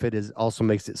side benefit is also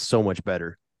makes it so much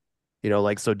better.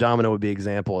 So domino would be an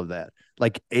example of that.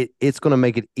 Like it's going to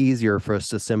make it easier for us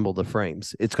to assemble the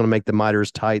frames. It's going to make the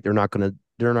miters tight. They're not going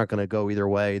to go either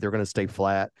way. They're going to stay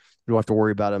flat. We don't have to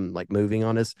worry about them like moving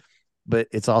on us, but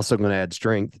it's also going to add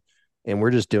strength, and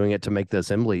we're just doing it to make the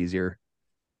assembly easier.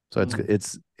 So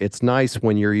it's nice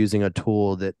when you're using a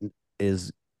tool that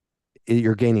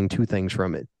you're gaining two things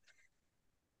from it.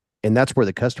 And that's where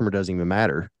the customer doesn't even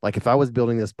matter. Like if I was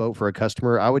building this boat for a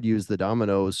customer, I would use the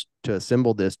dominoes to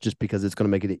assemble this just because it's going to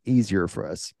make it easier for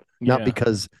us, not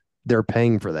because they're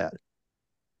paying for that.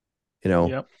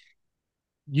 Yep.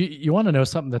 You want to know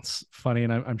something that's funny,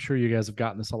 and I'm sure you guys have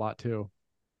gotten this a lot too.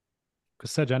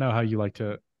 Because Sedge, I know how you like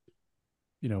to,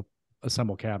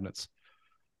 assemble cabinets.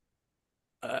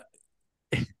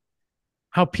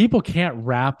 How people can't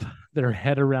wrap their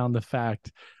head around the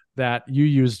fact that you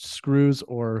used screws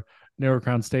or narrow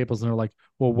crown staples, and they're like,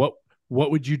 well,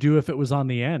 what would you do if it was on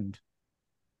the end?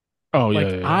 Oh,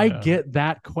 I get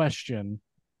that question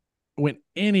when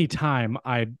anytime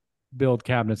I build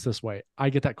cabinets this way. I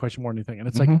get that question more than anything. And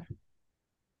it's like,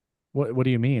 what do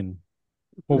you mean?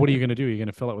 Well, what are you going to do? Are you going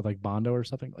to fill it with like Bondo or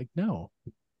something? Like, no,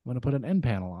 I'm going to put an end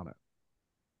panel on it.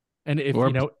 And if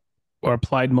or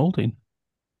applied molding.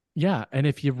 Yeah. And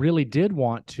if you really did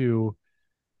want to,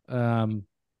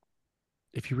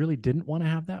 if you really didn't want to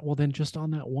have that, well, then just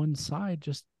on that one side,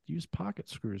 just use pocket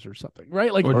screws or something,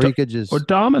 right? Like, or you could just, or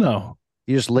domino.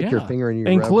 You just lick your finger and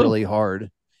you rub really hard.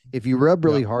 If you rub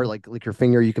really hard, like lick your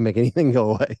finger, you can make anything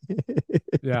go away.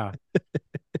 Yeah.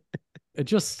 It's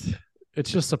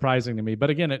just surprising to me. But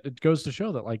again, it goes to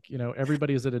show that like,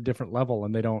 everybody is at a different level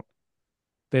and they don't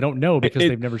know because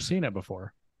they've never seen it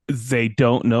before. They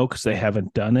don't know because they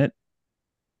haven't done it.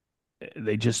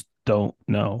 They just don't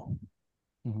know.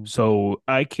 Mhm. So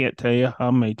I can't tell you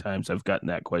how many times I've gotten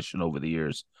that question over the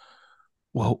years.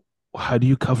 Well, how do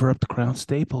you cover up the crown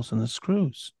staples and the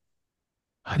screws?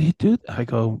 How do you do that? I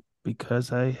go,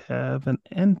 because I have an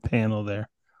end panel there.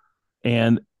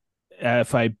 And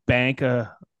if I bank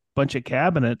a bunch of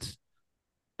cabinets,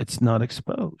 it's not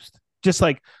exposed. Just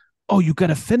like, oh, you got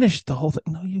to finish the whole thing.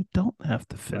 No, you don't have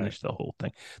to finish the whole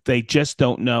thing. They just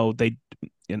don't know.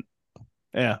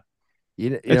 Yeah,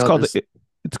 it's called this,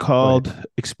 it's go ahead. called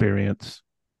experience.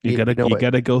 You gotta You know you what?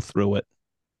 gotta go through it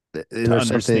And to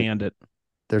understand it.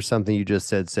 there's something you just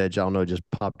said, Sedge. I don't know, just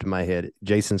popped in my head.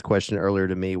 Jason's question earlier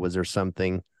to me was there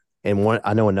something, and one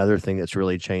I know another thing that's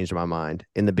really changed my mind.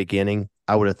 In the beginning,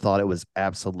 I would have thought it was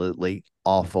absolutely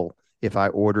awful if I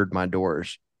ordered my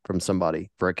doors from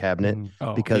somebody for a cabinet Mhm.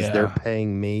 Oh because they're yeah,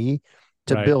 paying me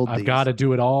to Right. build I've got these, to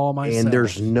do it all and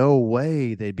there's myself. no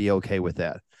way they'd be okay with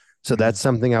that. So that's Mhm.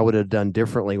 something I would have done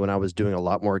differently when I was doing a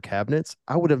lot more cabinets.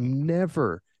 I would have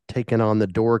never taken on the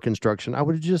door construction. I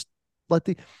would have just let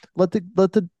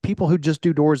the people who just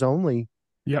do doors only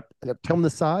yep. tell them the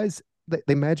size.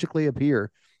 They magically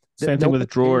appear. That Same no thing with one the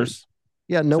cares. drawers.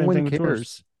 Yeah, no Same one thing with drawers.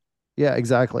 cares. Yeah,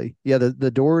 exactly. Yeah,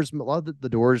 the doors. A lot of the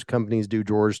doors companies do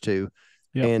drawers too.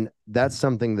 Yep. And that's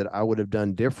something that I would have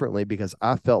done differently because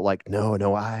I felt like, no,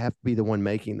 I have to be the one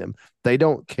making them. They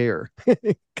don't care.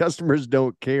 Customers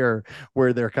don't care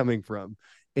where they're coming from.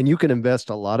 And you can invest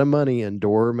a lot of money in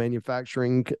door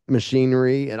manufacturing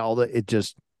machinery and all that. It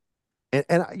just, and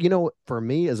for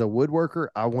me as a woodworker,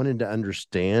 I wanted to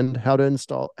understand how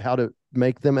to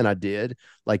make them. And I did.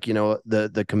 Like,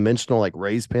 the conventional, like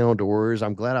raised panel doors.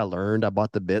 I'm glad I learned. I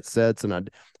bought the bit sets and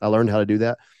I learned how to do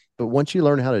that. But once you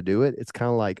learn how to do it, it's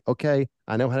kind of like, okay,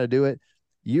 I know how to do it.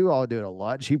 You all do it a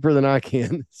lot cheaper than I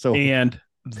can. So, And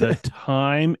the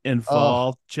time oh,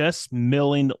 involved just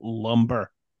milling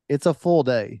lumber. it's a full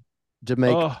day to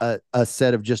make Oh, a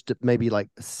set of just maybe like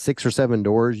 6 or 7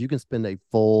 doors. You can spend a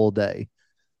full day,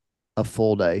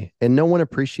 and no one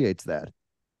appreciates that.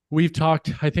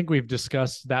 I think we've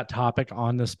discussed that topic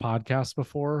on this podcast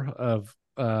before of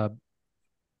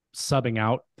subbing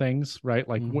out things, right?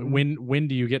 Like mm-hmm. when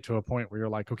do you get to a point where you're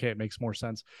like, okay, it makes more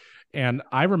sense? And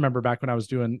I remember back when I was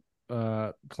doing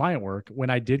client work, when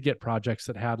I did get projects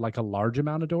that had like a large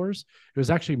amount of doors, it was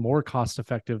actually more cost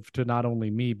effective to not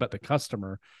only me but the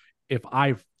customer if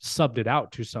I subbed it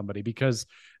out to somebody because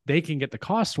they can get the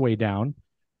cost way down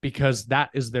because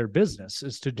that is their business,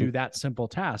 is to do that simple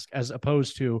task, as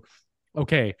opposed to,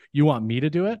 okay, you want me to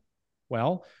do it?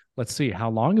 Well, let's see, how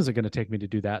long is it going to take me to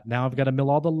do that? Now I've got to mill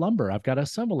all the lumber, I've got to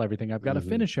assemble everything, I've got to Mm-hmm.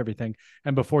 finish everything,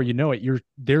 and before you know it,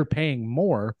 they're paying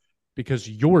more because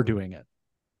you're doing it.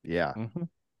 Yeah. Mm-hmm.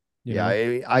 You Yeah.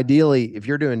 know, Ideally, if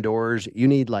you're doing doors, you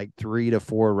need like 3 to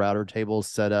 4 router tables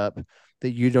set up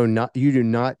that you do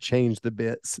not change the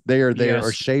bits. They are there. Or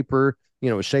Yes. shaper,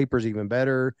 a shaper's even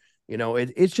better.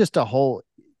 It's just a whole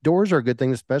doors are a good thing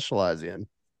to specialize in.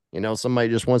 Somebody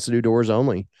just wants to do doors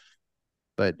only.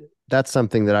 But that's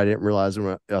something that I didn't realize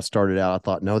when I started out. I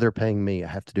thought, no, they're paying me. I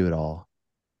have to do it all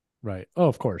right? Oh,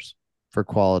 of course. for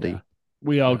Yeah. quality.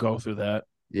 We all Yeah. go through that.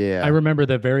 I Yeah. remember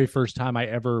the very first time I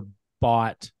ever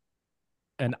bought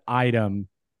an item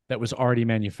that was already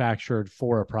manufactured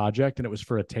for a project, and it was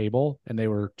for a table, and they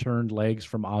were turned legs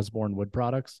from Osborne Wood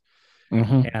Products.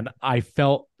 Mm-hmm. And I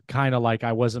felt kind of like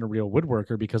I wasn't a real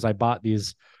woodworker because I bought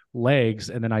these legs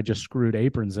and then I just screwed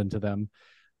aprons into them.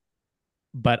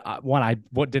 But I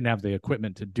didn't have the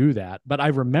equipment to do that. But I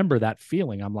remember that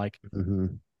feeling. I'm like, Mm-hmm.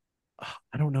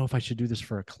 I don't know if I should do this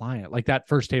for a client. Like that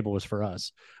first table was for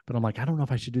us, but I'm like, I don't know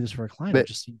if I should do this for a client. It But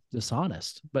just seems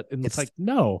dishonest. But it's it's like,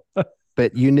 no.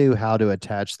 but you knew how to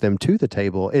attach them to the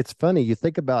table. It's funny. You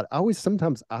think about, I always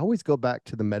go back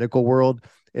to the medical world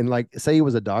and like, say he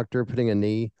was a doctor putting a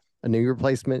knee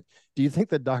replacement. Do you think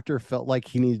the doctor felt like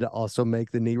he needed to also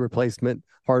make the knee replacement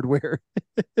hardware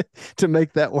to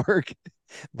make that work?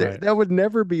 Right. That would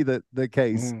never be the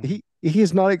case. Mm. He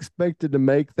is not expected to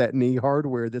make that knee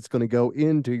hardware that's going to go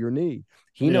into your knee.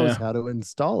 He knows Yeah. how to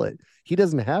install it. He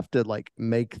doesn't have to like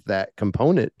make that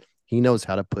component. He knows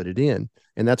how to put it in.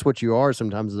 And that's what you are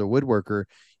sometimes as a woodworker.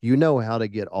 You know how to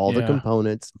get all the Yeah.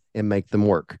 components and make them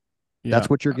work. Yeah.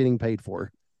 That's what you're getting paid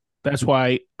for. That's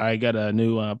why I got a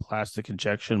new plastic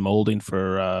injection molding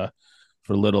for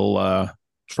little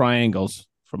triangles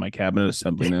for my cabinet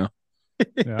assembly now.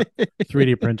 Yeah.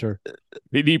 3D printer.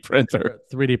 3D printer.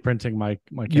 3D printing my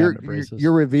You're cabinet braces.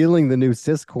 you're revealing the new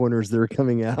cis corners that are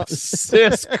coming out.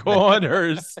 Cis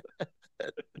corners.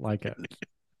 Like it.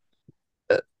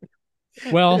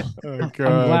 Well, Oh,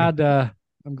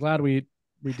 I'm glad we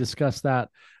discussed that.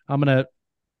 I'm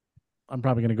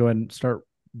probably gonna go ahead and start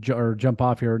jump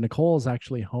off here. Nicole is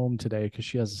actually home today because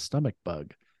she has a stomach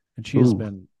bug, and she has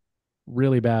been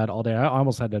really bad all day. I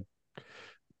almost had to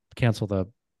cancel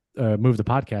move the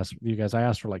podcast with you guys. I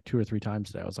asked her like 2 or 3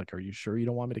 times today. I was like, "Are you sure you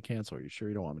don't want me to cancel? Are you sure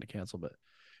you don't want me to cancel?" But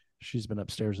she's been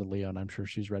upstairs with Leo, and I'm sure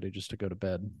she's ready just to go to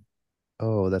bed.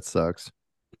 Oh, that sucks.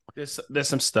 There's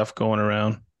some stuff going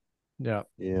around. Yeah.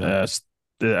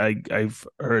 I've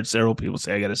heard several people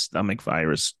say I got a stomach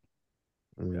virus.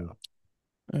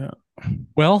 Yeah.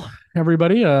 Well,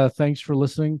 everybody, thanks for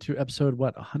listening to episode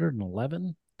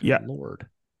 111. Good Lord.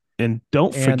 And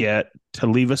don't forget to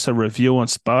leave us a review on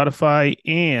Spotify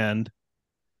and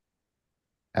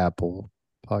Apple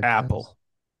Podcasts. Apple.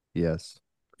 Yes.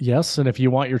 Yes. And if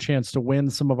you want your chance to win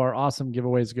some of our awesome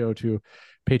giveaways, go to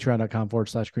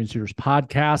patreon.com/Green Suiters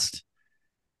podcast.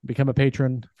 Become a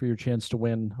patron for your chance to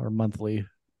win our monthly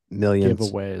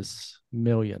giveaways.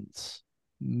 Millions.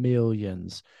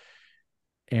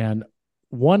 And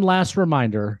one last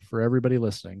reminder for everybody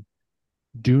listening: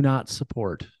 do not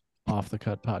support Off the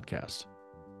Cut Podcast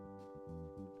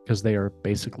because they are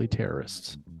basically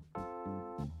terrorists.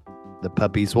 The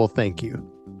puppies will thank you.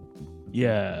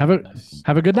 Yeah.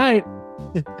 Have a good night.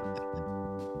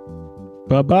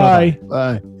 Bye-bye.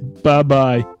 Bye.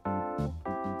 Bye-bye.